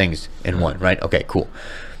awesome things in one, right? Okay, cool.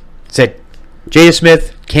 Said, Jada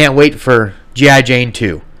Smith can't wait for G.I. Jane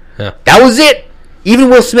 2. Yeah. That was it. Even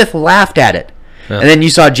Will Smith laughed at it. Yeah. And then you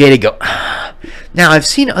saw Jada go, now I've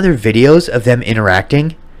seen other videos of them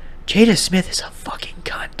interacting. Jada Smith is a fucking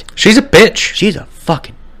cunt. She's a bitch. She's a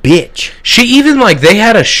fucking bitch. She even, like, they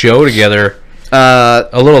had a show together. A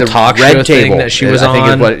little talk show thing that she was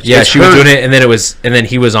on. Yeah, she was doing it, and then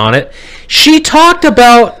he was on it. She talked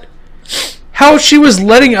about how she was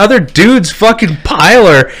letting other dudes fucking pile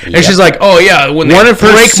her, and she's like, "Oh yeah, when they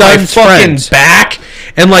break my fucking back,"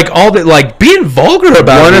 and like all that, like being vulgar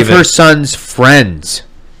about it. One of her son's friends,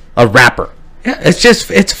 a rapper. Yeah,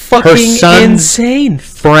 it's fucking insane.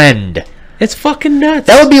 Friend, it's fucking nuts.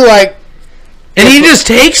 That would be like, and he just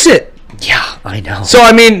takes it. Yeah, I know. So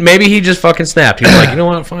I mean, maybe he just fucking snapped. He was like, you know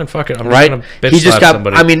what? Fine, fuck it. I'm just gonna bitch slap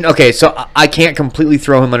somebody. I mean, okay, so I can't completely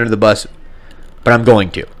throw him under the bus, but I'm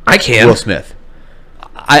going to. I can. Will Smith.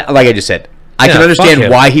 Like I just said, I can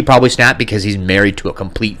understand why he probably snapped, because he's married to a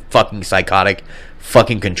complete fucking psychotic,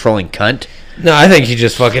 fucking controlling cunt. No, I think he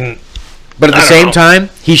just fucking. But at the same time,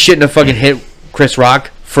 he shouldn't have fucking hit Chris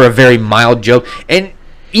Rock for a very mild joke. And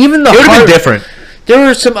even the it would have been different. There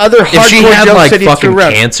were some other hardcore if she had jokes like that he fucking threw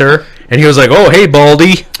cancer, and he was like, "Oh, hey,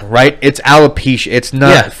 Baldy." Right? It's alopecia. It's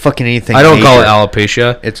not fucking anything. I don't call it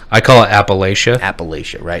alopecia. I call it Appalachia.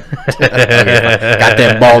 Appalachia, right? Okay, got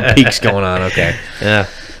them bald peaks going on. Okay. Yeah.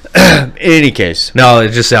 In any case, no, it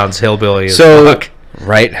just sounds hillbilly as fuck.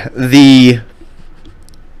 Right, the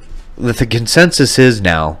consensus is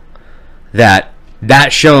now that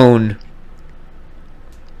shown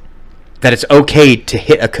that it's okay to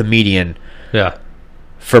hit a comedian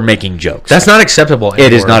for making jokes. That's not acceptable anymore.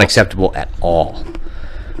 It is not acceptable at all.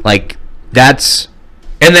 Like, that's...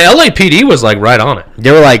 And the LAPD was, like, right on it.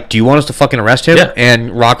 They were like, do you want us to fucking arrest him? Yeah.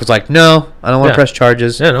 And Rock was like, no, I don't want to press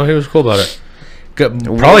charges. Yeah, no, he was cool about it.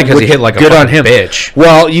 Probably because he hit like a good on him. Bitch.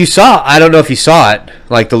 Well, you saw, I don't know if you saw it,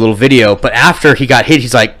 like the little video, but after he got hit,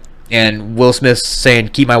 he's like, and Will Smith's saying,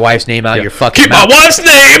 keep my wife's name out your fucking mouth. Keep my wife's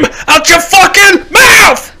name out your fucking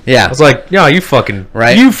mouth! Yeah. I was like, yeah, you fucking,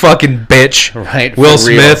 right? You fucking bitch. Right. Will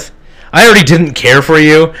Smith. I already didn't care for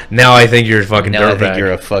you. Now I think you're a fucking dirtbag. Now I think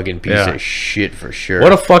you're a fucking piece of shit for sure.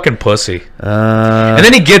 What a fucking pussy. And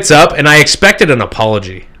then he gets up, and I expected an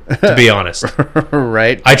apology, to be honest.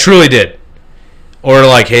 Right. I truly did. Or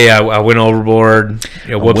like, hey, I went overboard.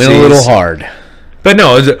 You know, whoopsies. Went a little hard. But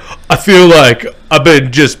no, I feel like I've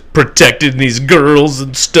been just protecting these girls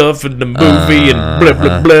and stuff in the movie and blah,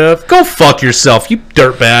 blah, blah. Go fuck yourself, you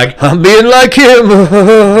dirtbag. I'm being like him.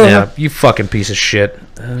 Yeah, you fucking piece of shit.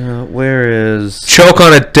 Where is... Choke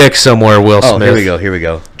on a dick somewhere, Will Smith. Oh, here we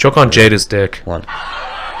go. Choke on Jada's dick. One. So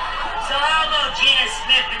how about Jada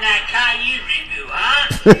Smith in that Caillou review,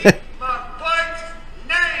 huh?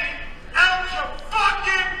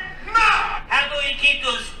 Keep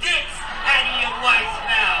those dicks out of your wife's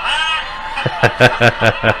mouth, huh?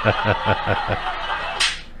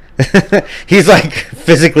 He's like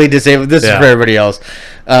physically disabled. This is for everybody else.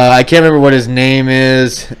 I can't remember what his name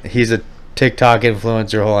is. He's a TikTok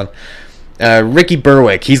influencer. Hold on. Ricky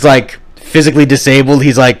Berwick. He's like physically disabled.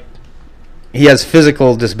 He's like, he has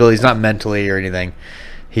physical disabilities, not mentally or anything.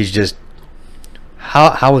 He's just,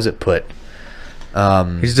 how was it put?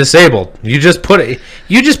 He's disabled. You just put it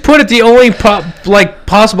the only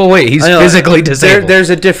possible way. He's physically disabled.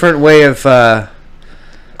 There's a different way of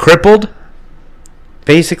crippled.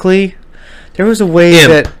 Basically, there was a way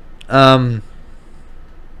that not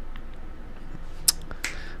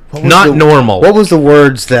normal. What was the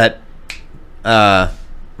words that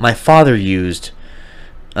my father used?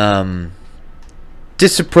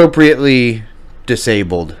 Disappropriately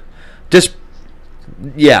disabled.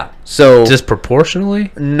 So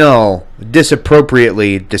disproportionately? No,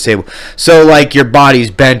 disappropriately disabled. So like your body's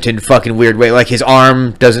bent in fucking weird way. Like his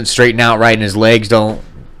arm doesn't straighten out right, and his legs don't.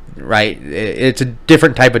 Right, it's a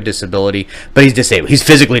different type of disability, but he's disabled. He's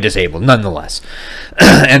physically disabled, nonetheless.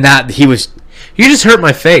 And that he was. You just hurt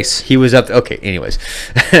my face. He was up. Okay, anyways,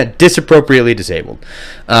 disappropriately disabled.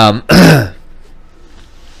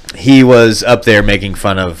 He was up there making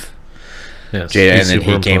fun of Jada, and then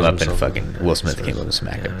he came up and fucking Will Smith came up and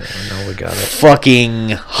smacked him. No, we got it. Fucking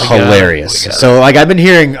hilarious. So like I've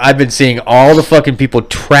been seeing all the fucking people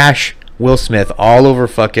trash Will Smith all over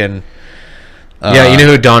fucking. Yeah, you know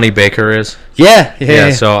who Donnie Baker is? Yeah.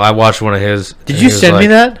 So I watched one of his. Did you send me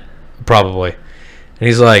that? Probably. And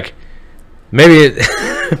he's like, maybe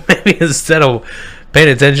instead of paying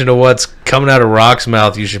attention to what's coming out of Rock's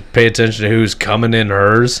mouth, you should pay attention to who's coming in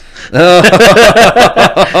hers. And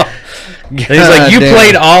he's like, you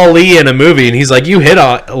played Ali in a movie, and he's like, you hit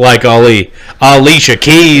like Ali, Alicia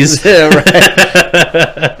Keys. Yeah,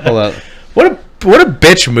 right. Hold up. What a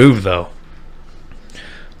bitch move, though.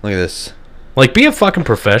 Look at this. Like, be a fucking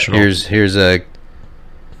professional. Here's a.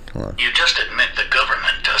 Hold on. You just admit the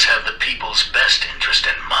government does have the people's best interest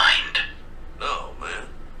in mind. Oh, man.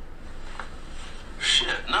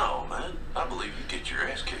 Shit, no, man. I believe you get your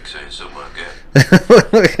ass kicked saying something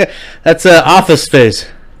like that. That's Office Space.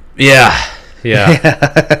 Yeah.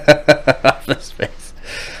 Office Space.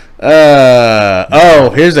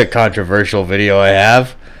 Here's a controversial video I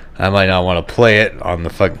have. I might not want to play it on the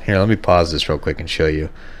fucking. Here, let me pause this real quick and show you.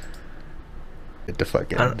 Get the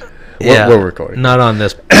fucking. We're recording. Not on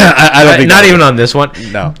this. I don't think not even on this one.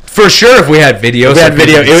 No. For sure, if we had video,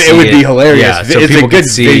 it would be hilarious. Yeah, so it's people a good could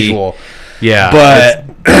see, visual. Yeah,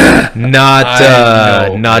 but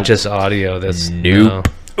not just audio. That's nope.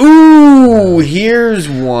 Ooh, here's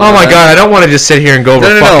one. Oh my god, I don't want to just sit here and go over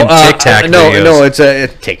fucking Tic Tac videos. No, it's a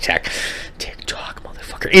Tic Tac,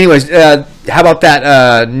 motherfucker. Anyways, how about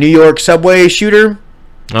that New York subway shooter?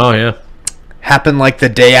 Oh yeah, happened like the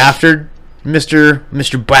day after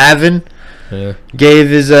Mr. Bavin gave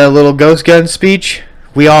his little ghost gun speech.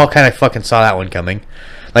 We all kind of fucking saw that one coming.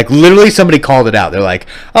 Like literally, somebody called it out. They're like,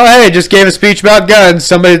 "Oh hey, just gave a speech about guns.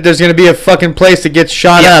 There's gonna be a fucking place that gets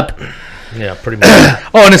shot up." Yeah, pretty much.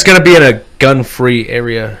 Oh, and it's gonna be in a gun-free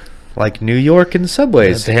area, like New York and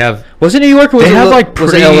subways. They have. Was it New York? Or was it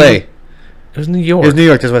L.A.? It was New York. It was New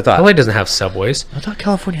York. That's what I thought. LA doesn't have subways. I thought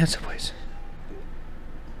California had subways.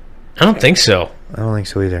 I don't think so. I don't think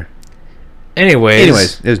so either.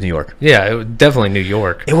 Anyways, it was New York. Yeah, it was definitely New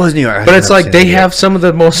York. It was New York. But it's like they have some of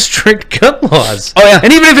the most strict gun laws. Oh, yeah.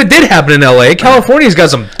 And even if it did happen in LA, California's got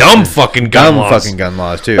some dumb fucking gun laws. Fucking gun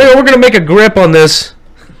laws, too. Hey, we're going to make a grip on this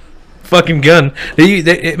fucking gun.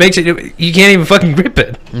 It makes it, you can't even fucking grip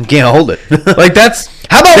it. You can't hold it. Like, that's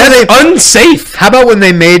unsafe. How about when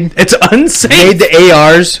they made... It's unsafe. Made the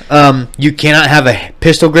ARs, you cannot have a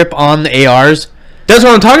pistol grip on the ARs. That's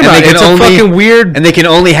what I'm talking about. It's a fucking weird... And they can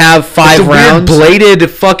only have 5 rounds. It's a weird bladed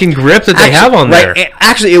fucking grip that they have on there.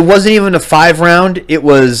 Actually, it wasn't even a 5 round. It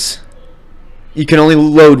was... You can only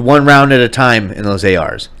load 1 round at a time in those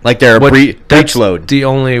ARs. Like they're a breech load. The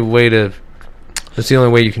only way to... That's the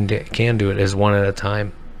only way you can do it is 1 at a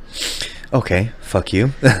time. Okay, fuck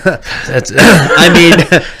you. That's... I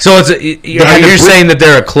mean... So you're saying that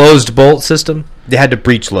they're a closed bolt system? They had to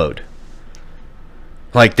breech load.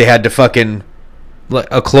 Like they had to fucking... Like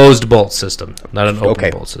a closed bolt system, not an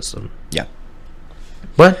open bolt system. Yeah.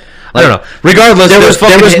 What? I don't know. Regardless, there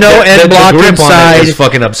was no end block inside. It's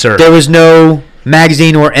fucking absurd. There was no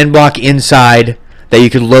magazine or end block inside that you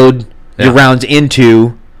could load your rounds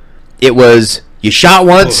into. It was you shot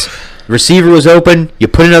once, receiver was open, you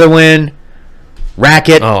put another one in, rack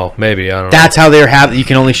it. Oh, maybe I don't know. That's how they're you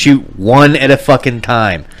can only shoot 1 at a fucking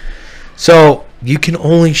time. So you can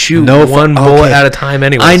only shoot one bullet at a time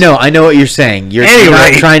anyway. I know what you're saying. You're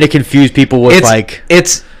not trying to confuse people with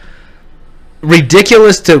it's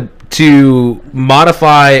ridiculous to to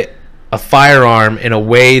modify a firearm in a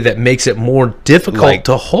way that makes it more difficult Like,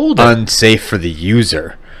 to hold it. Unsafe for the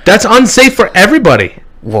user. That's unsafe for everybody.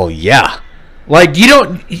 Well, yeah. Like, you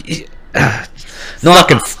don't... No,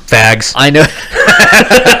 fucking fags. I know. You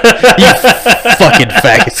fucking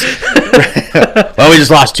faggots. Well, we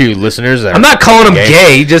just lost 2 listeners. I'm not calling them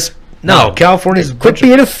gay, just... No, California's... Quit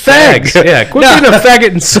being a fag. fags. Yeah, quit being a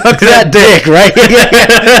faggot and suck that dick, right?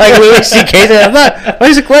 Like Louis C.K. said, I'm not. Why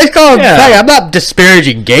is he calling him faggot? I'm not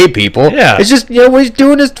disparaging gay people. Yeah. It's just, what he's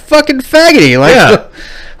doing is fucking faggoty. Like, Yeah.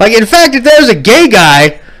 like, in fact, if there's a gay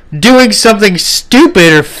guy doing something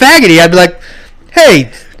stupid or faggoty, I'd be like,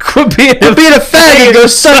 hey, Quit being quit being a faggot and go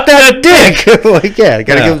suck that dick. Like, yeah,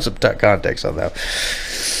 gotta Yeah. give him some context on that.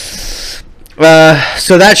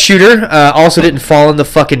 So that shooter also didn't fall in the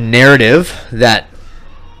fucking narrative that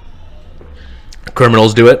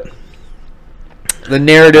Criminals do it. the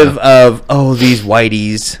narrative of these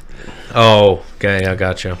whiteys. Oh, okay, I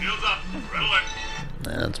got you.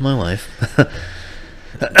 That's my wife.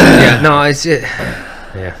 Yeah, no, it's it.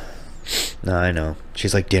 Yeah. No, I know.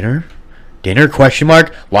 She's like, dinner? Dinner? Question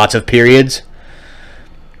mark. Lots of periods.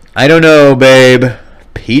 I don't know, babe.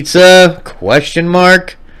 Pizza? Question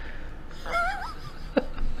mark.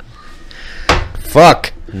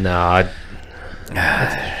 Fuck. No.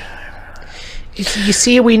 You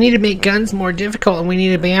see, we need to make guns more difficult, and we need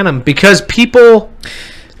to ban them because people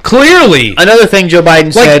clearly. Another thing Joe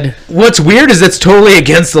Biden said. What's weird is it's totally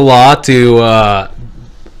against the law to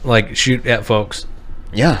shoot at folks.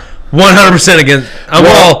 Yeah. 100% against.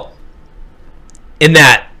 Well, in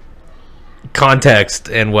that context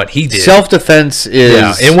and what he did. Self-defense is...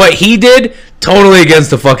 Yeah, and what he did, totally against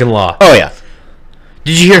the fucking law. Oh, yeah.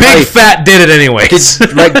 Did you hear how Big Fat did it anyways.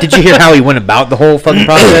 did you hear how he went about the whole fucking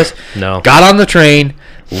process? No. Got on the train,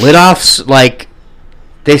 lit off,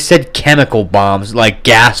 they said chemical bombs, like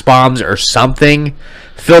gas bombs or something.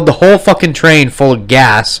 Filled the whole fucking train full of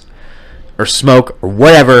gas or smoke or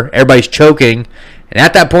whatever. Everybody's choking. And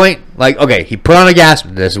at that point, okay, he put on a gas.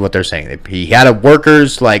 This is what they're saying. He had a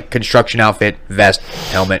worker's, construction outfit, vest,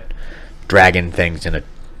 helmet, dragging things in a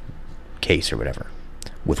case or whatever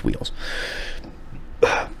with wheels.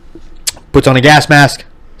 Puts on a gas mask,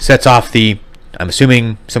 sets off I'm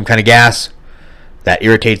assuming, some kind of gas that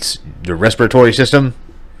irritates the respiratory system.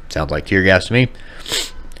 Sounds like tear gas to me.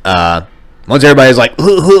 Once everybody's like,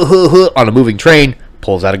 on a moving train,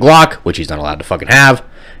 pulls out a Glock, which he's not allowed to fucking have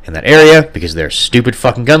in that area because of their stupid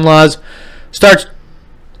fucking gun laws, starts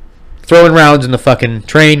throwing rounds in the fucking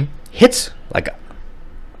train, hits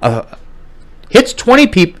 20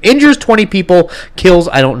 people, injures 20 people, kills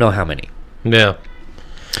I don't know how many. Yeah.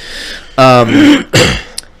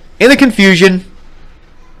 In the confusion,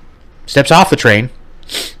 steps off the train,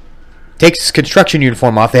 takes his construction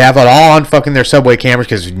uniform off. They have it all on fucking their subway cameras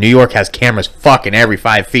because New York has cameras fucking every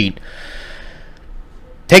 5 feet.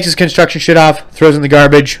 Takes his construction shit off, throws in the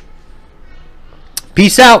garbage.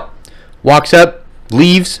 Peace out. Walks up,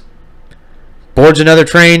 leaves, boards another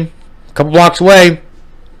train, a couple blocks away,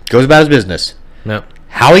 goes about his business. No.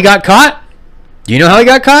 How he got caught? Do you know how he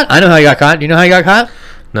got caught? I know how he got caught. Do you know how he got caught?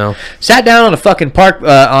 No. Sat down on a fucking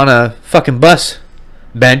on a fucking bus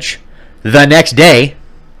bench the next day,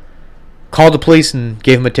 called the police and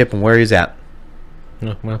gave him a tip on where he's at.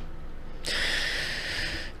 No. Well.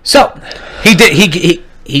 So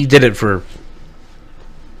He did it for.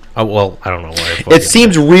 Oh well, I don't know why. it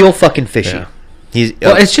seems real fucking fishy. Yeah. He's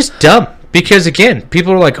Well, it's just dumb because again,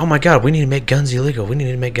 people are like, "Oh my god, we need to make guns illegal. We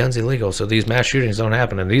need to make guns illegal so these mass shootings don't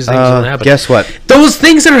happen and these things don't happen." guess what? Those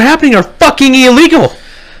things that are happening are fucking illegal.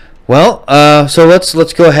 Well, so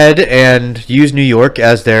let's go ahead and use New York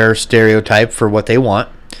as their stereotype for what they want.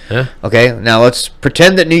 Yeah. Okay, now let's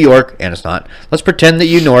pretend that New York, and it's not. Let's pretend that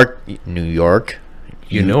New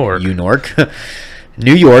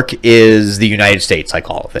York is the United States, like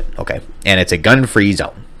all of it. Okay, and it's a gun-free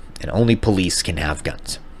zone, and only police can have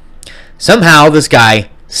guns. Somehow, this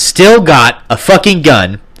guy still got a fucking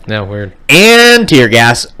gun Yeah, weird. and tear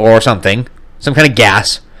gas or something, some kind of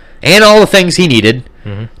gas, and all the things he needed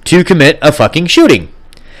to commit a fucking shooting.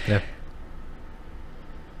 Yeah.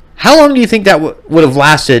 How long do you think that would have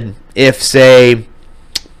lasted if, say,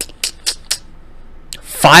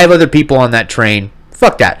 5 other people on that train?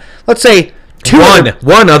 Fuck that. Let's say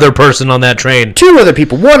One other person on that train. 2 other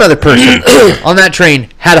people, 1 other person on that train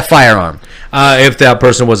had a firearm. If that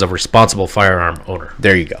person was a responsible firearm owner.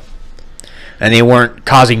 There you go. And they weren't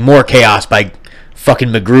causing more chaos by fucking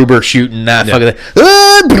MacGruber shooting that fucking...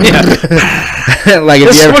 Like if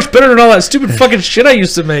It's you so ever, much better than all that stupid fucking shit I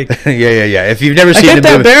used to make. yeah. If you've never seen I hit the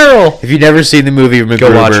that movie, barrel. if you've never seen the movie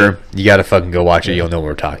Go watch MacGruber, it. you gotta fucking go watch it. You'll know what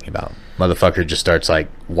we're talking about. motherfucker just starts like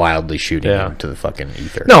wildly shooting Yeah. into the fucking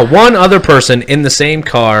ether. No, one other person in the same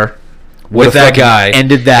car with Would've that fucking guy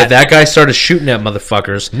ended that. If that guy started shooting at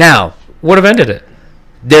motherfuckers, Now, would have ended it.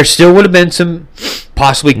 there still would have been some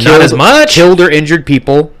possibly Not as much. killed or injured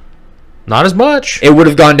people. Not as much. It would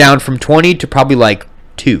have gone down from 20 to probably like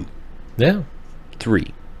 2, Yeah.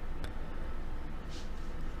 3.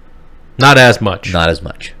 Not as much. Not as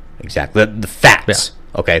much. Exactly. The facts.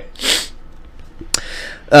 Okay.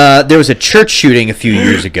 There was a church shooting a few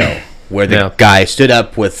years ago where the guy stood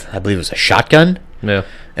up with, I believe it was a shotgun, Yeah.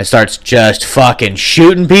 and starts just fucking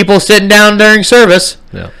shooting people sitting down during service.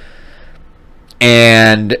 Yeah.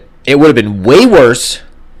 And it would have been way worse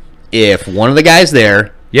if one of the guys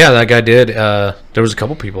there. Yeah, that guy did. There was a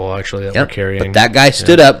couple people actually that were carrying. But that guy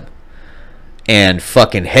stood up and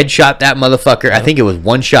fucking headshot that motherfucker. I think it was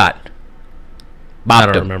one shot. I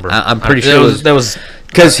don't remember. I'm pretty sure that was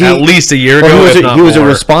because he at least a year ago. Well, if not he was a more.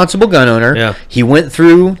 responsible gun owner. Yeah. He went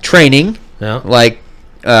through training. Yeah. Like,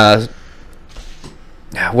 what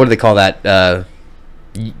do they call that?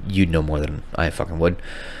 You'd know more than I fucking would.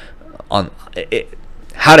 On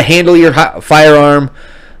how to handle your firearm,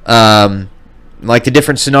 like the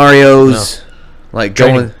different scenarios, like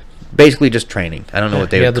Training. basically just training. I don't know what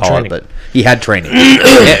they would the call training. it, but he had training.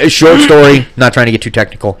 Short story, not trying to get too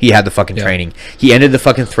technical. He had the fucking training. He ended the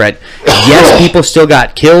fucking threat. Yes, people still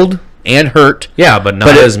got killed and hurt. Yeah, but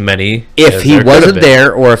not as many. If as he there could have wasn't been.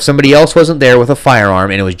 there, or if somebody else wasn't there with a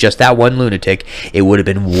firearm, and it was just that one lunatic, it would have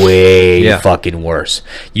been way fucking worse.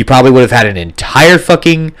 You probably would have had an entire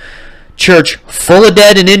fucking church full of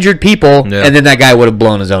dead and injured people, and then that guy would have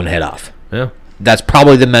blown his own head off. Yeah. That's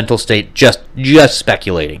probably the mental state. Just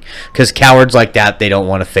speculating, because cowards like that, they don't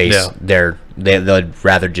want to face they'd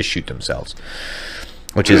rather just shoot themselves,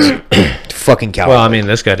 which is fucking cowardly. Well, I mean,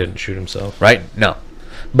 this guy didn't shoot himself. Right? No.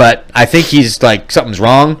 But I think he's like, something's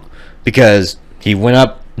wrong, because he went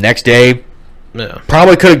up next day,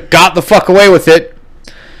 probably could have got the fuck away with it,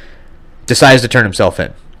 decides to turn himself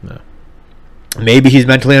in. Maybe he's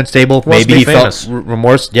mentally unstable. Maybe he felt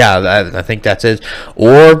remorse. Yeah, I think that's it.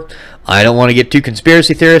 Or, I don't want to get too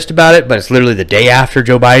conspiracy theorist about it, but it's literally the day after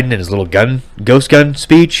Joe Biden and his little ghost gun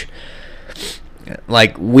speech.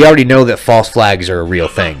 Like, we already know that false flags are a real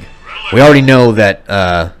thing. We already know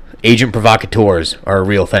that agent provocateurs are a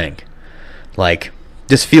real thing. Like,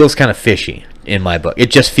 this feels kind of fishy in my book. It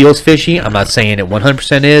just feels fishy. I'm not saying it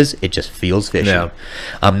 100% is. It just feels fishy. Yeah.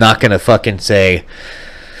 I'm not going to fucking say,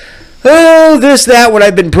 oh, this, that, what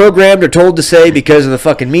I've been programmed or told to say because of the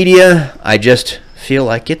fucking media. I just feel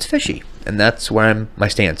like it's fishy. And that's where my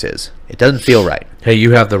stance is. It doesn't feel right. Hey,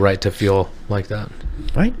 you have the right to feel like that.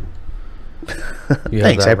 Right? You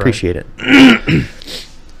Thanks, I have that appreciate it.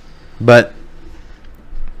 But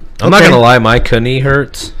I'm not gonna lie, my knee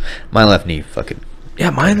hurts. my left knee fucking. Yeah,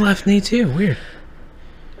 mine left knee too. Weird.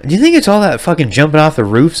 Do you think it's all that fucking jumping off the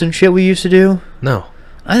roofs and shit we used to do? No.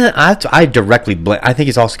 I directly blame. I think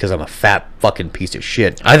it's also because I'm a fat fucking piece of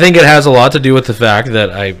shit. I think it has a lot to do with the fact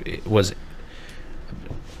that I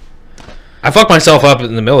fucked myself up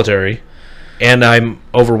in the military, and I'm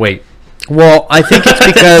overweight. Well, I think it's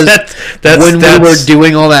because when we were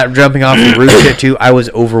doing all that jumping off the roof shit too, I was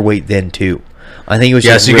overweight then too. I think it was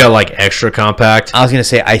so you got like extra compact. I was gonna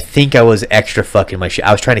say I think I was extra fucking my shit.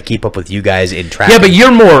 I was trying to keep up with you guys in track. Yeah, but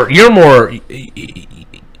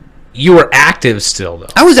you were active still though.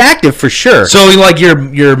 I was active for sure. So like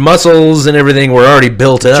your muscles and everything were already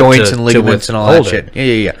built up, joints and ligaments and all that shit.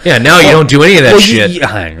 Yeah. Yeah, now you don't do any of that shit.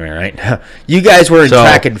 Right. You guys were in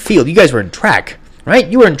track and field. You guys were in track, right?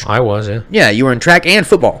 You were in. I was, yeah. Yeah, you were in track and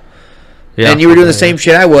football. Yeah, and you were doing the same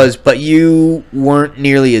shit I was, but you weren't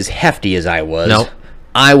nearly as hefty as I was. Nope.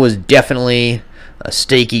 I was definitely a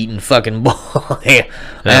steak-eating fucking boy. I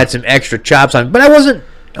had some extra chops on, but I wasn't.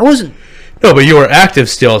 No, but you were active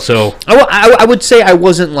still, so I would say I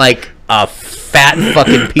wasn't like a fat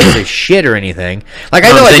fucking piece of shit or anything. Like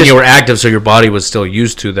I know you were active, so your body was still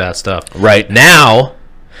used to that stuff. Right now,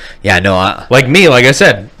 yeah, no, like me, like I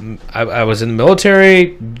said, I was in the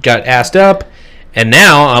military, got assed up, and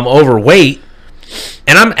now I'm overweight,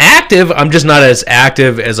 and I'm active. I'm just not as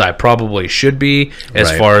active as I probably should be,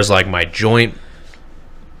 as far as like my joints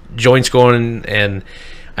going. And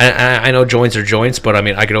I know joints are joints, but I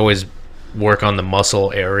mean I could always work on the muscle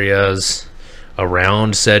areas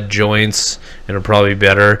around said joints, and it'd probably be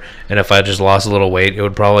better. And if I just lost a little weight, it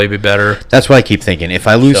would probably be better. That's what I keep thinking. If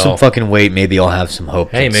I lose some fucking weight, maybe I'll have some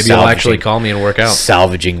hope. Hey, maybe you'll actually call me and work out.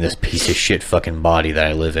 Salvaging this piece of shit fucking body that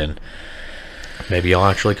I live in. Maybe you'll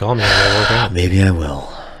actually call me and we'll work out. Maybe I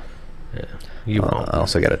will. Yeah, you won't. I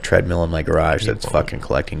also got a treadmill in my garage that's fucking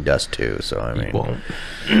collecting dust too. So I mean, You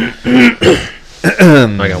won't.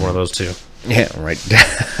 I got one of those too. Yeah, right.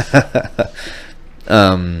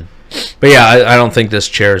 But yeah, I don't think this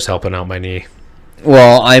chair is helping out my knee.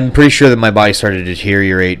 Well, I'm pretty sure that my body started to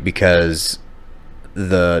deteriorate because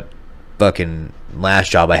the fucking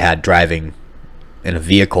last job I had driving in a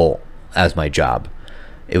vehicle as my job,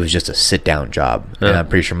 it was just a sit-down job. Yeah. And I'm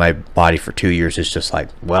pretty sure my body for 2 years is just like,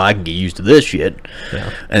 well, I can get used to this shit.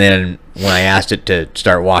 Yeah. And then when I asked it to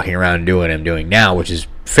start walking around and doing what I'm doing now, which is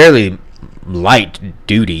fairly light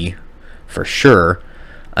duty for sure.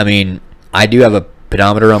 I mean, I do have a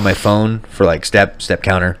pedometer on my phone for like step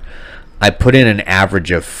counter. I put in an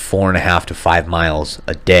average of 4.5 to 5 miles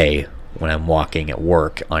a day when I'm walking at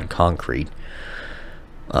work on concrete.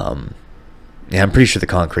 Yeah, I'm pretty sure the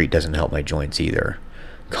concrete doesn't help my joints either.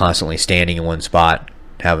 Constantly standing in one spot,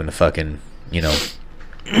 having to fucking, you know.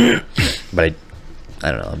 But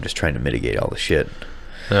I don't know. I'm just trying to mitigate all the shit.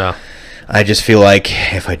 Yeah. I just feel like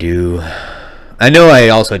if I do, I know I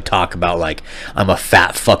also talk about like I'm a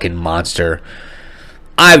fat fucking monster.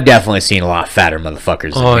 I've definitely seen a lot fatter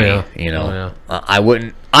motherfuckers than me. Yeah. You know, Oh, yeah. I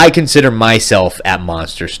wouldn't. I consider myself at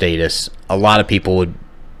monster status. A lot of people would,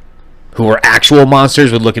 who are actual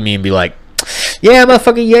monsters, would look at me and be like, "Yeah,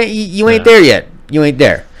 motherfucker, you ain't there yet. You ain't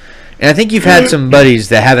there." And I think you've had some buddies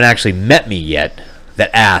that haven't actually met me yet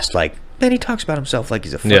that asked, like, "Man, he talks about himself like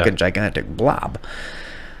he's a fucking gigantic blob."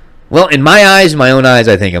 Well, in my eyes, my own eyes,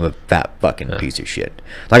 I think I'm a fat fucking piece of shit.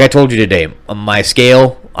 Like I told you today, on my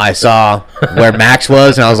scale, I saw where Max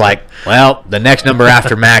was, and I was like, well, the next number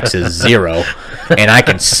after Max is 0, and I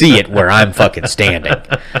can see it where I'm fucking standing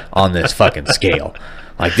on this fucking scale.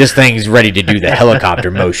 Like, this thing's ready to do the helicopter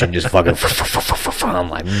motion, just fucking... I'm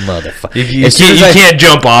like, motherfucker. You can't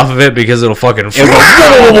jump off of it because it'll fucking...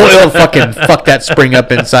 It'll fucking fuck that spring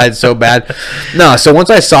up inside so bad. No, so once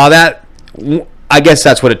I saw that... I guess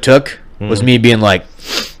that's what it took, was me being like,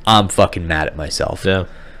 I'm fucking mad at myself. Yeah.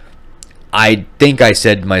 I think I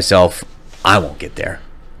said to myself, I won't get there.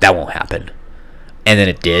 That won't happen. And then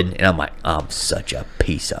it did, and I'm like, I'm such a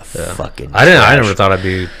piece of fucking I trash. never thought I'd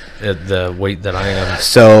be at the weight that I am.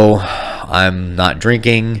 So, I'm not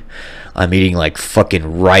drinking. I'm eating like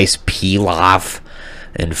fucking rice pilaf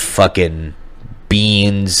and fucking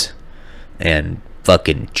beans and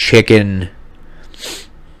fucking chicken.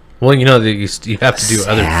 Well, you know, you have to do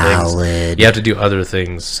other Salad. things. You have to do other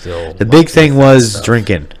things still. The big thing was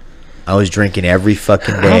drinking. I was drinking every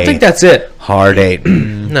fucking day. I don't think that's it. Hard 8.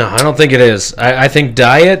 No, I don't think it is. I think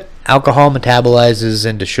diet... Alcohol metabolizes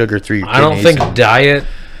into sugar through your kidneys. I don't think diet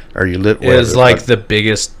or you is like the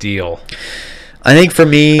biggest deal. I think for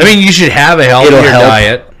me... I mean, you should have a healthier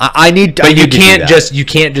diet. I need But you can't to you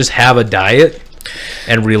can't just have a diet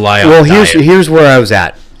and rely on Well, diet. here's where I was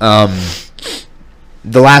at.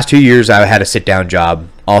 The last 2 years, I had a sit-down job,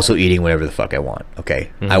 also eating whatever the fuck I want, okay?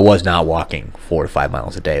 I was not walking 4 to 5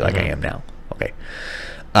 miles a day like I am now, okay?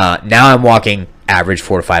 Now I'm walking average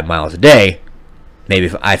 4 to 5 miles a day. Maybe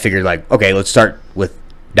if I figured, like, okay, let's start with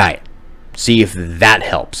diet. See if that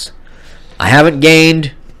helps. I haven't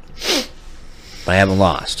gained, but I haven't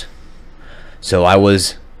lost. So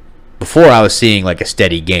before I was seeing, like, a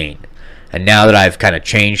steady gain. And now that I've kind of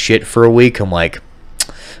changed shit for a week, I'm like,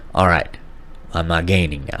 all right. I'm not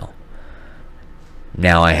gaining now.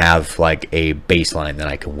 Now I have like a baseline that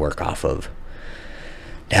I can work off of.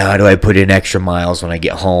 Now how do I put in extra miles when I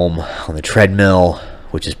get home on the treadmill,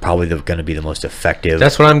 which is probably going to be the most effective.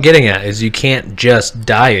 That's what I'm getting at, is you can't just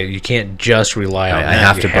diet. You can't just rely on I that.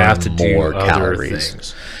 have You to burn more do other calories.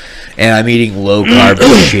 things. And I'm eating low carb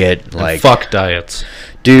shit. Like, Fuck diets.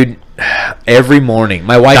 dude, every morning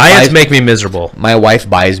my wife Diets make me miserable. My wife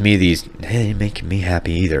buys me these. They ain't making me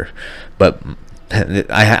happy either. But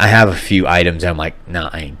I have a few items that I'm like, nah,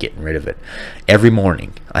 I ain't getting rid of it. Every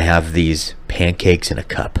morning, I have these pancakes in a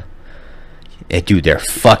cup. Dude, they're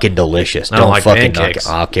fucking delicious. I don't like fucking pancakes.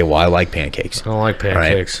 Okay, well, I like pancakes. I don't like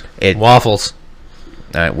pancakes. Right. Waffles.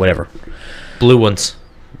 All right, whatever. Blue ones.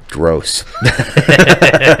 Gross. Go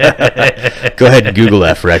ahead and Google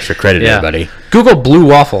that for extra credit, everybody. Google blue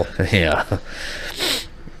waffle. Yeah.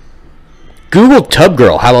 Google Tub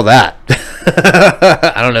Girl. How about that?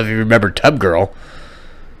 I don't know if you remember Tub Girl.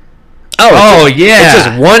 Oh, yeah. It's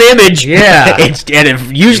just one image. Yeah. And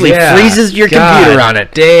it usually freezes your computer on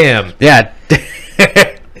it. Damn. Yeah.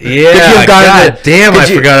 Yeah. God damn, I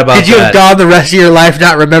forgot about that. Did you have gone the rest of your life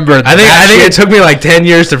not remembering I think it took me like 10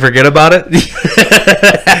 years to forget about it.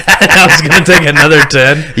 I was going to take another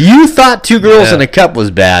 10. You thought Two Girls in a Cup was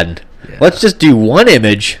bad. Yeah. Let's just do one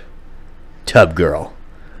image. Tub Girl.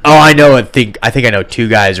 Oh, I know. I think I know two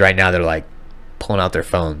guys right now that are like pulling out their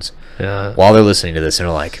phones while they're listening to this, and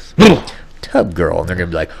they're like, tub girl, and they're gonna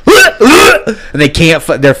be like, and they can't.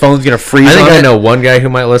 Their phone's gonna freeze. I think on I it. know one guy who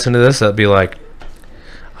might listen to this that'd be like,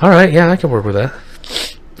 "All right, yeah, I can work with that."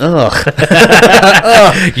 Ugh.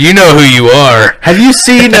 You know who you are. Have you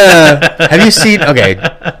seen? Okay,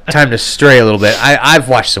 time to stray a little bit. I've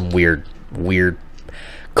watched some weird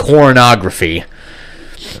pornography.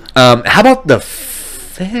 How about the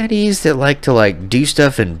fatties that like to do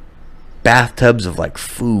stuff in bathtubs of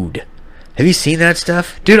food? Have you seen that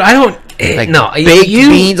stuff? Dude, I don't. No, baked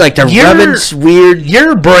beans, they're rubbing weird.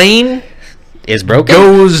 Your brain Is broken.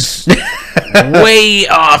 goes way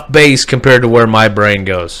off base compared to where my brain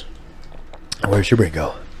goes. Where's your brain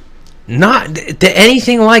go? Not to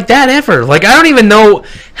anything like that ever. I don't even know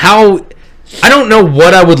how. I don't know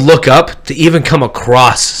what I would look up to even come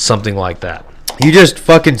across something like that. You just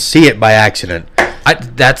fucking see it by accident.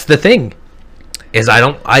 That's the thing.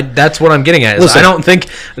 That's what I'm getting at. Listen. I don't think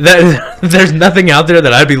that there's nothing out there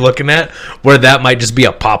that I'd be looking at where that might just be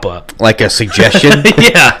a pop-up. Like a suggestion.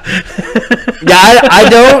 Yeah. Yeah, I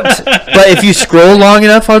don't. But if you scroll long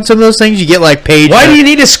enough on some of those things, you get page. Why do you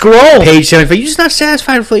need to scroll? Page 75. You're just not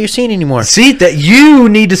satisfied with what you're seeing anymore. See, that you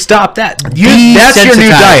need to stop that. That's your new Desensitized.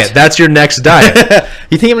 diet. That's your next diet.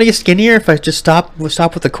 You think I'm gonna get skinnier if I just stop with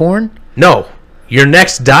the corn? No. Your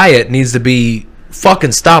next diet needs to be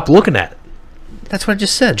fucking stop looking at it. That's what I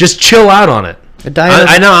just said. Just chill out on it. A diet.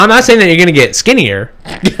 I know. I'm not saying that you're going to get skinnier.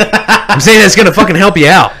 I'm saying that's going to fucking help you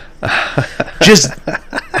out. Just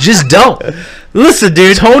don't. Listen,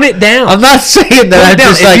 dude. Tone it down. I'm not saying that. Tone it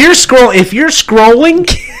down. Just If you're scrolling,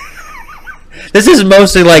 this is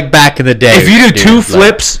mostly back in the day. if you do two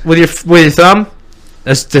flips with your thumb,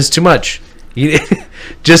 that's too much. You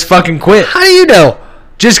just fucking quit. How do you know?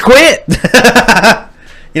 Just quit.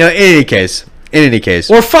 In any case.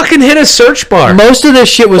 Or fucking hit a search bar. Most of this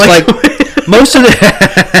shit was most of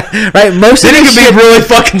the right. Most Then of it this can shit be really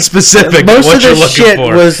fucking specific. Most what of you're this looking shit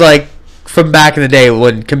for. was from back in the day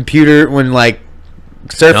when surfing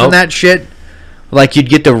Nope. that shit. You'd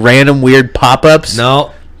get the random weird pop-ups.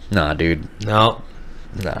 No. Nah, dude. No.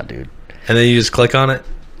 Nah, dude. And then you just click on it.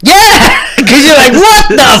 Yeah, because you're what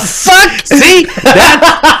the fuck? See,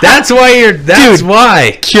 that's why That's Dude.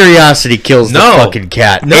 why. Curiosity kills the No. fucking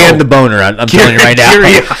cat No. and the boner. I'm telling you right now.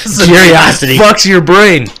 Curiosity fucks your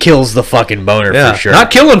brain. kills the fucking boner Yeah. for sure. Not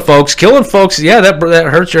killing folks. Killing folks. Yeah, that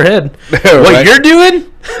hurts your head. What Right. you're doing?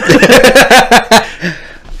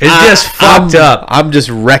 It's just fucked up. I'm just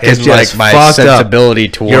wrecking It's just my fucked up. sensibility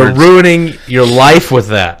towards. You're ruining your life with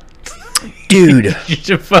that. Dude. You're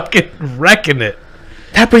just fucking wrecking it.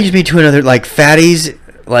 That brings me to another fatties.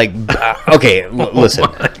 Okay, listen.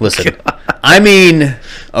 God. I mean,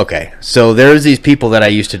 okay. So there's these people that I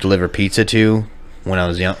used to deliver pizza to when I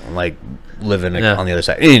was young, living Yeah. on the other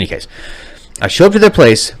side. In any case, I show up to their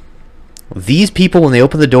place. These people, when they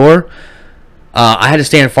open the door, I had to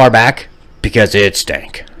stand far back because it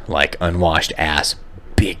stank unwashed ass,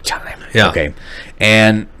 big time. Yeah. Okay,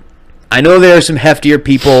 and I know there are some heftier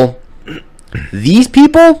people. These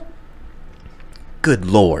people. Good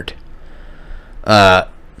Lord.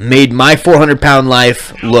 Made my 400-pound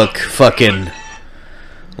life look fucking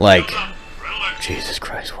Jesus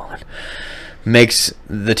Christ, woman. Makes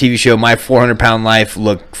the TV show My 400-Pound Life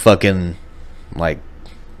look fucking Like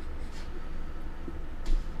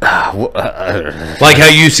how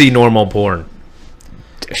you see normal porn.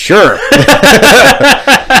 sure.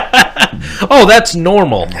 Oh, that's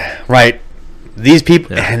normal. Right. These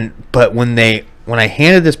people Yeah. but when I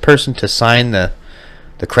handed this person to sign the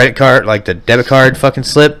credit card, the debit card fucking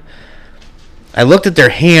slip, I looked at their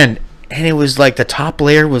hand and it was the top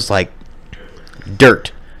layer was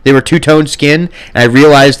dirt. They were two-tone skin, and I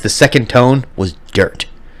realized the second tone was dirt.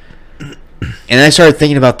 And I started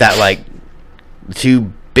thinking about that,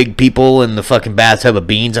 two big people in the fucking bathtub of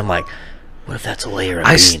beans. I'm like, what if that's a layer of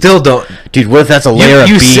I beans? still don't. Dude, what if that's a layer of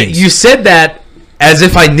beans? You said that as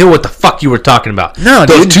if I knew what the fuck you were talking about. No,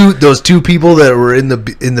 dude. Those two people that were in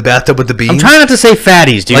the bathtub with the beans. I'm trying not to say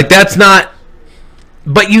fatties, dude. that's not.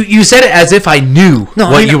 But you said it as if I knew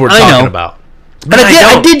what you were talking about. But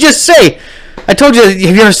I did just say. I told you. Have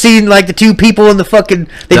you ever seen the two people in the fucking?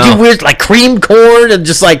 They No. do weird cream corn and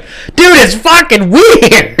just dude, it's fucking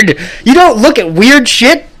weird. You don't look at weird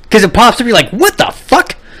shit because it pops up. You're like, what the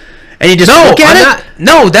fuck? And you just look at it.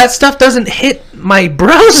 No, that stuff doesn't hit my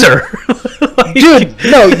browser. Dude,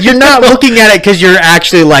 no, you're not looking at it because you're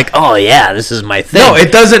actually oh yeah, this is my thing. No,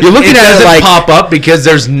 it doesn't. You're looking it at doesn't it pop up because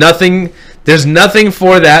there's nothing. There's nothing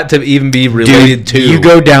for that to even be related to. You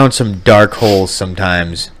go down some dark holes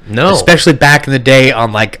sometimes. No. Especially back in the day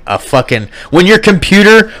on a fucking... When your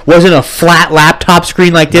computer wasn't a flat laptop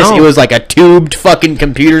screen like this, No. it was a tubed fucking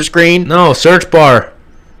computer screen. No, search bar.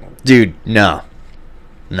 Dude, no.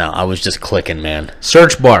 No, I was just clicking, man.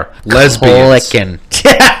 Search bar. Lesbians. Clicking.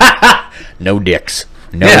 No dicks.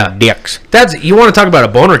 No Yeah. dicks. That's you want to talk about a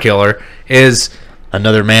boner killer? Is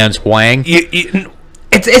Another man's wang.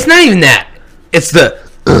 it's not even that. It's the.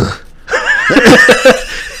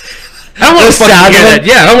 I don't want to fucking hear that.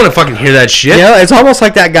 Yeah, I don't want to fucking hear that shit. Yeah, it's almost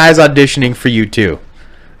like that guy's auditioning for you too.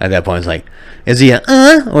 At that point, it's like, is he a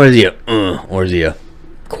or is he a or is he a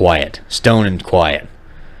quiet, stone and quiet?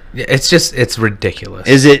 It's ridiculous.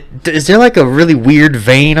 Is there like a really weird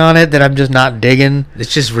vein on it that I'm just not digging?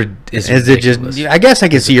 It's just it's Is ridiculous. it just? I guess I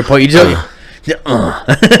can see your point. You just.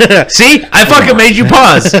 See, I fucking made you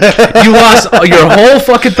pause. You lost your whole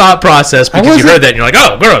fucking thought process because you heard that and you're like,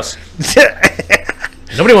 oh, gross.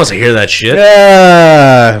 Nobody wants to hear that shit.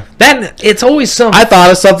 That it's always something. I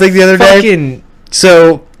thought of something the other day. Fucking,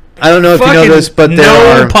 So I don't know if you know this, but there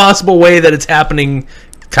are possible way that it's happening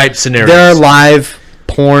type scenarios. there are live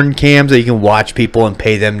porn cams that you can watch people and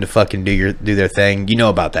pay them to fucking do their thing. You know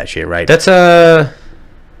about that shit, right? That's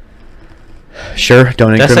Sure,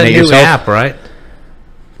 don't that incriminate new yourself. app, right?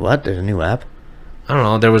 What? There's a new app? I don't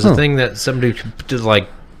know. There was a thing that somebody did like,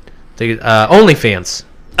 OnlyFans.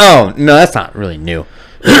 Oh no, that's not really new.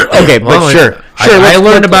 Okay, but Well, sure. I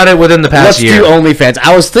learned about it within the past Let's year. do OnlyFans.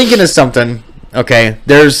 I was thinking of something. Okay,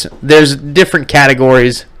 there's different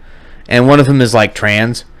categories, and one of them is like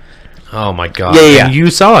trans. Oh my god! Yeah. And you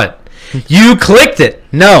saw it. You clicked it.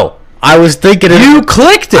 No, I was thinking. You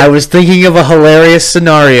clicked it. I was thinking of a hilarious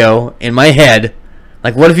scenario in my head.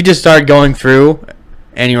 Like, what if you just started going through,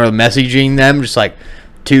 and you were messaging them, just like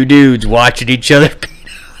two dudes watching each other,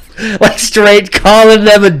 like straight calling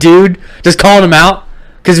them a dude, just calling them out.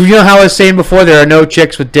 Because you know how I was saying before, there are no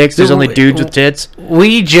chicks with dicks. There's only dudes with tits.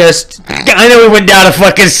 We just. I know we went down a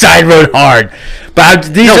fucking side road hard, but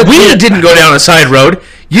We didn't go down a side road.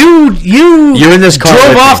 You're in this car drove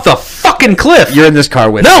with me. off the fucking cliff. You're in this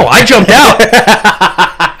car with me. No, I jumped out.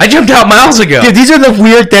 I jumped out miles ago. Dude, these are the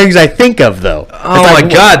weird things I think of, though. Oh my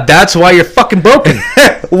god, that's why you're fucking broken.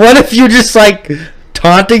 What if you're just like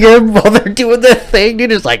taunting them while they're doing their thing,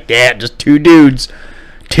 dude? It's like, yeah, just two dudes,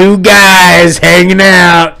 two guys hanging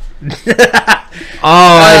out.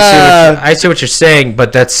 I see what you're saying,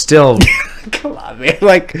 but that's still. Come on, man.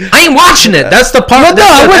 Like, I ain't watching it. That's the part.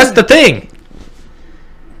 That's the thing.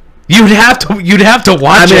 You'd have to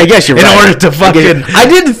watch it. I guess you're in right. order to fucking. I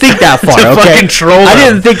didn't think that far. to Okay? fucking troll. I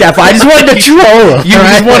didn't think that far. I just wanted to troll them. You all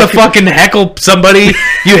just right? want to fucking heckle somebody.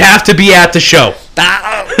 You have to be at the show.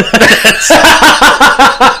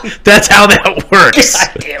 That's how that works.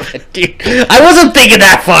 God damn it, dude. I wasn't thinking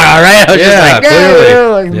that far. All right. I was just like,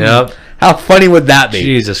 clearly. Yep. How funny would that be?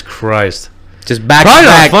 Jesus Christ. Just back Probably to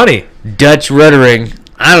not back funny. Dutch ruddering.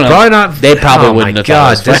 I don't know. Probably not. They probably oh wouldn't my have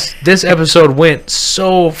God, thought it was this episode went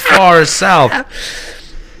so far south.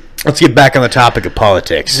 Let's get back on the topic of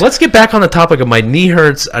politics. Let's get back on the topic of my knee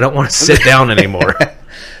hurts. I don't want to sit down anymore.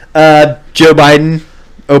 Joe Biden,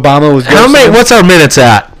 Obama was. How many? What's our minutes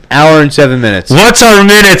at? Hour and 7 minutes. What's our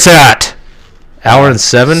minutes at? Hour and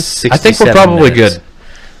 7. I think we're 67 probably minutes. good.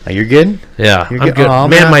 Oh, you're good. Yeah, You're I'm good. good. Oh,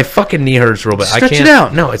 man, man. my fucking knee hurts real bad. I Stretch can't. it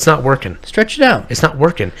out. No, it's not working. Stretch it out. It's not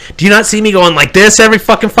working. Do you not see me going like this every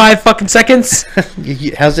fucking 5 fucking seconds?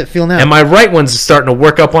 How's it feel now? And my right one's starting to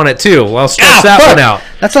work up on it too. Well, I'll stretch that fuck. one out.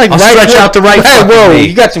 That's like I'll right stretch out the right Hey, fucking whoa, knee.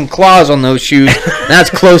 you got some claws on those shoes. That's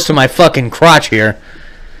close to my fucking crotch here.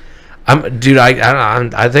 Dude,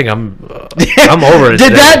 I think I'm over it. Did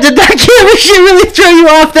today. that camera shit really throw you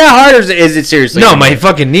off that hard, or is it seriously? No, my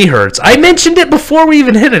fucking knee hurts. I mentioned it before we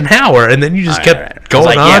even hit an hour, and then you just kept All right. I was going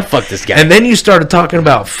like, on. yeah, fuck this guy. And then you started talking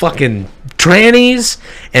about fucking trannies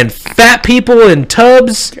and fat people in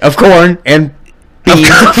tubs. of corn and beans.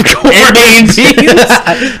 Of corn and beans.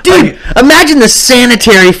 beans. Dude, imagine the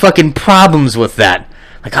sanitary fucking problems with that.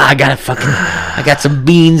 Like, I got some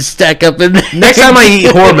beans stuck up in there. Next time I eat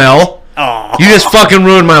Hormel, you just fucking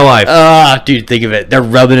ruined my life. Dude, think of it. They're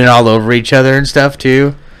rubbing it all over each other and stuff,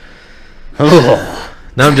 too. Oh.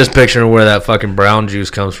 Now I'm just picturing where that fucking brown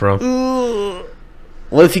juice comes from.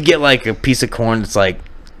 What if you get, like, a piece of corn that's, like,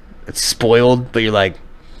 it's spoiled, but you're like,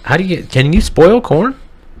 How do you? Can you spoil corn?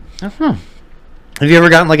 I don't know. Have you ever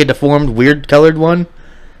gotten, like, a deformed, weird-colored one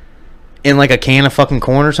in, like, a can of fucking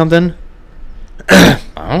corn or something? I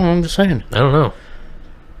don't know, I'm just saying. I don't know.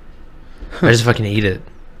 I just fucking eat it.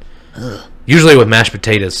 Usually with mashed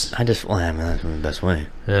potatoes. I mean, that's the best way.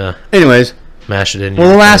 Yeah, Anyways, mash it in. well,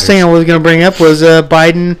 the last thing I was going to bring up was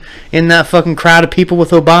Biden in that fucking crowd of people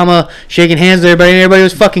with Obama shaking hands with everybody, and everybody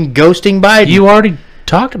was fucking ghosting Biden. You already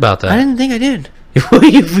talked about I that. didn't think I did.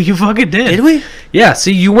 you fucking did. Did we? Yeah.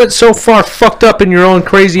 See, you went so far fucked up in your own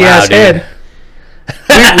crazy Wow, ass dude. head.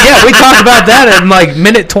 we talked about that in like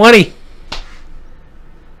minute 20.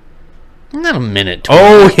 Not a minute.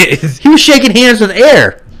 Oh, He was shaking hands with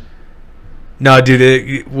air. no,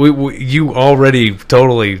 dude, you already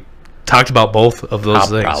totally talked about both of those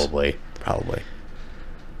things. Probably.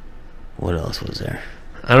 What else was there?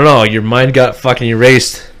 I don't know. Your mind got fucking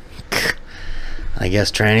erased. I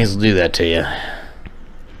guess trannies will do that to you.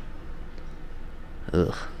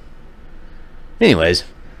 Ugh. Anyways,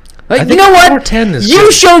 I think you know what? 410 is You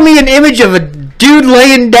good. showed me an image of a dude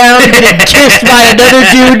laying down getting kissed by another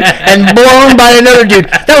dude and blown by another dude.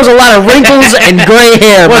 That was a lot of wrinkles and gray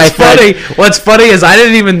hair. What's funny is I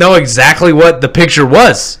didn't even know exactly what the picture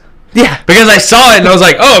was. Yeah. Because I saw it and I was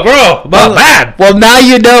like, oh, bro, bad. Well, now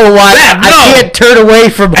you know why Bad, I no. can't turn away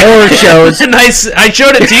from horror shows. And I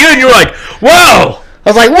showed it to you and you were like, whoa. I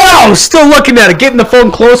was like, wow, still looking at it, getting the phone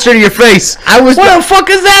closer to your face. What the fuck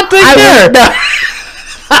is that thing there?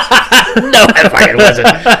 No, I fucking wasn't.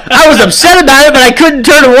 I was upset about it, but I couldn't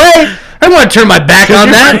turn away. I didn't want to turn my back on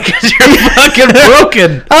that. Because you're fucking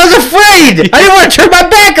broken. I was afraid. I didn't want to turn my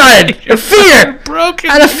back on it. Of fear. Broken.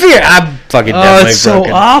 Out of fear. I'm fucking Oh, definitely it's so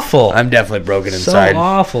broken. awful. I'm definitely broken so inside.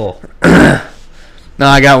 awful. No,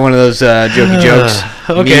 I got one of those jokey jokes.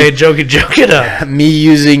 Okay, joke it up. Me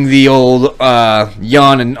using the old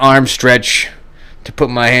yawn and arm stretch to put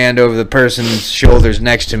my hand over the person's shoulders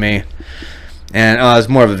next to me. And it's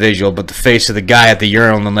more of a visual, but the face of the guy at the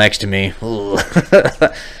urinal next to me.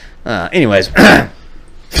 Anyways. Oh,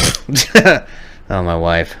 my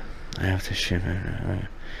wife. I have to ship. I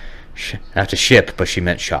have to ship, but she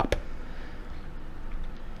meant shop.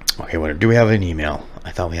 Okay, do we have an email?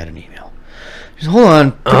 I thought we had an email. Just hold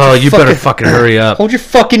on. Oh, you better fucking hurry up. Hold your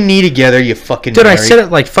fucking knee together, you fucking Dude, Mary. I said it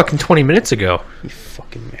like fucking 20 minutes ago. You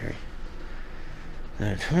fucking Mary.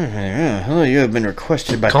 Oh, you have been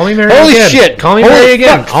requested by... Call me Mary Holy again. shit. Call me Holy Mary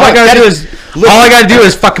again. fuck, All I gotta do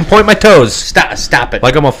is fucking point my toes. Stop it.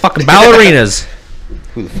 Like I'm a fucking ballerinas.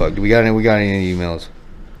 Who the fuck? Do we got any emails?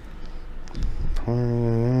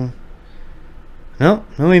 No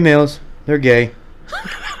emails. They're gay.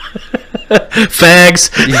 Fags.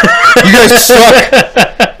 You guys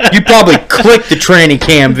suck. You probably clicked the tranny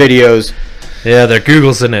cam videos. Yeah, they're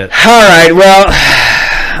Googling it. Alright, well,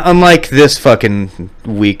 unlike this fucking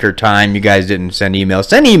week or time, you guys didn't send emails.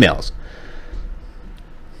 Send emails.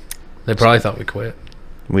 They probably thought we quit.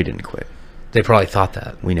 We didn't quit. They probably thought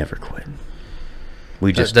that. We never quit.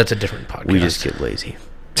 We just That's a different podcast. we just get lazy.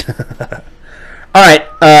 Alright,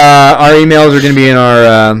 our emails are going to be in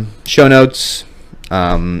our show notes.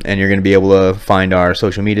 And you're going to be able to find our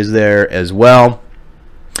social medias there as well.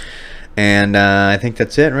 And I think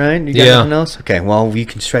that's it, right? You got anything else? Okay, well, you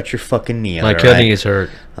can stretch your fucking knee out. My kidney is hurt.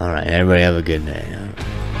 All right, everybody have a good night.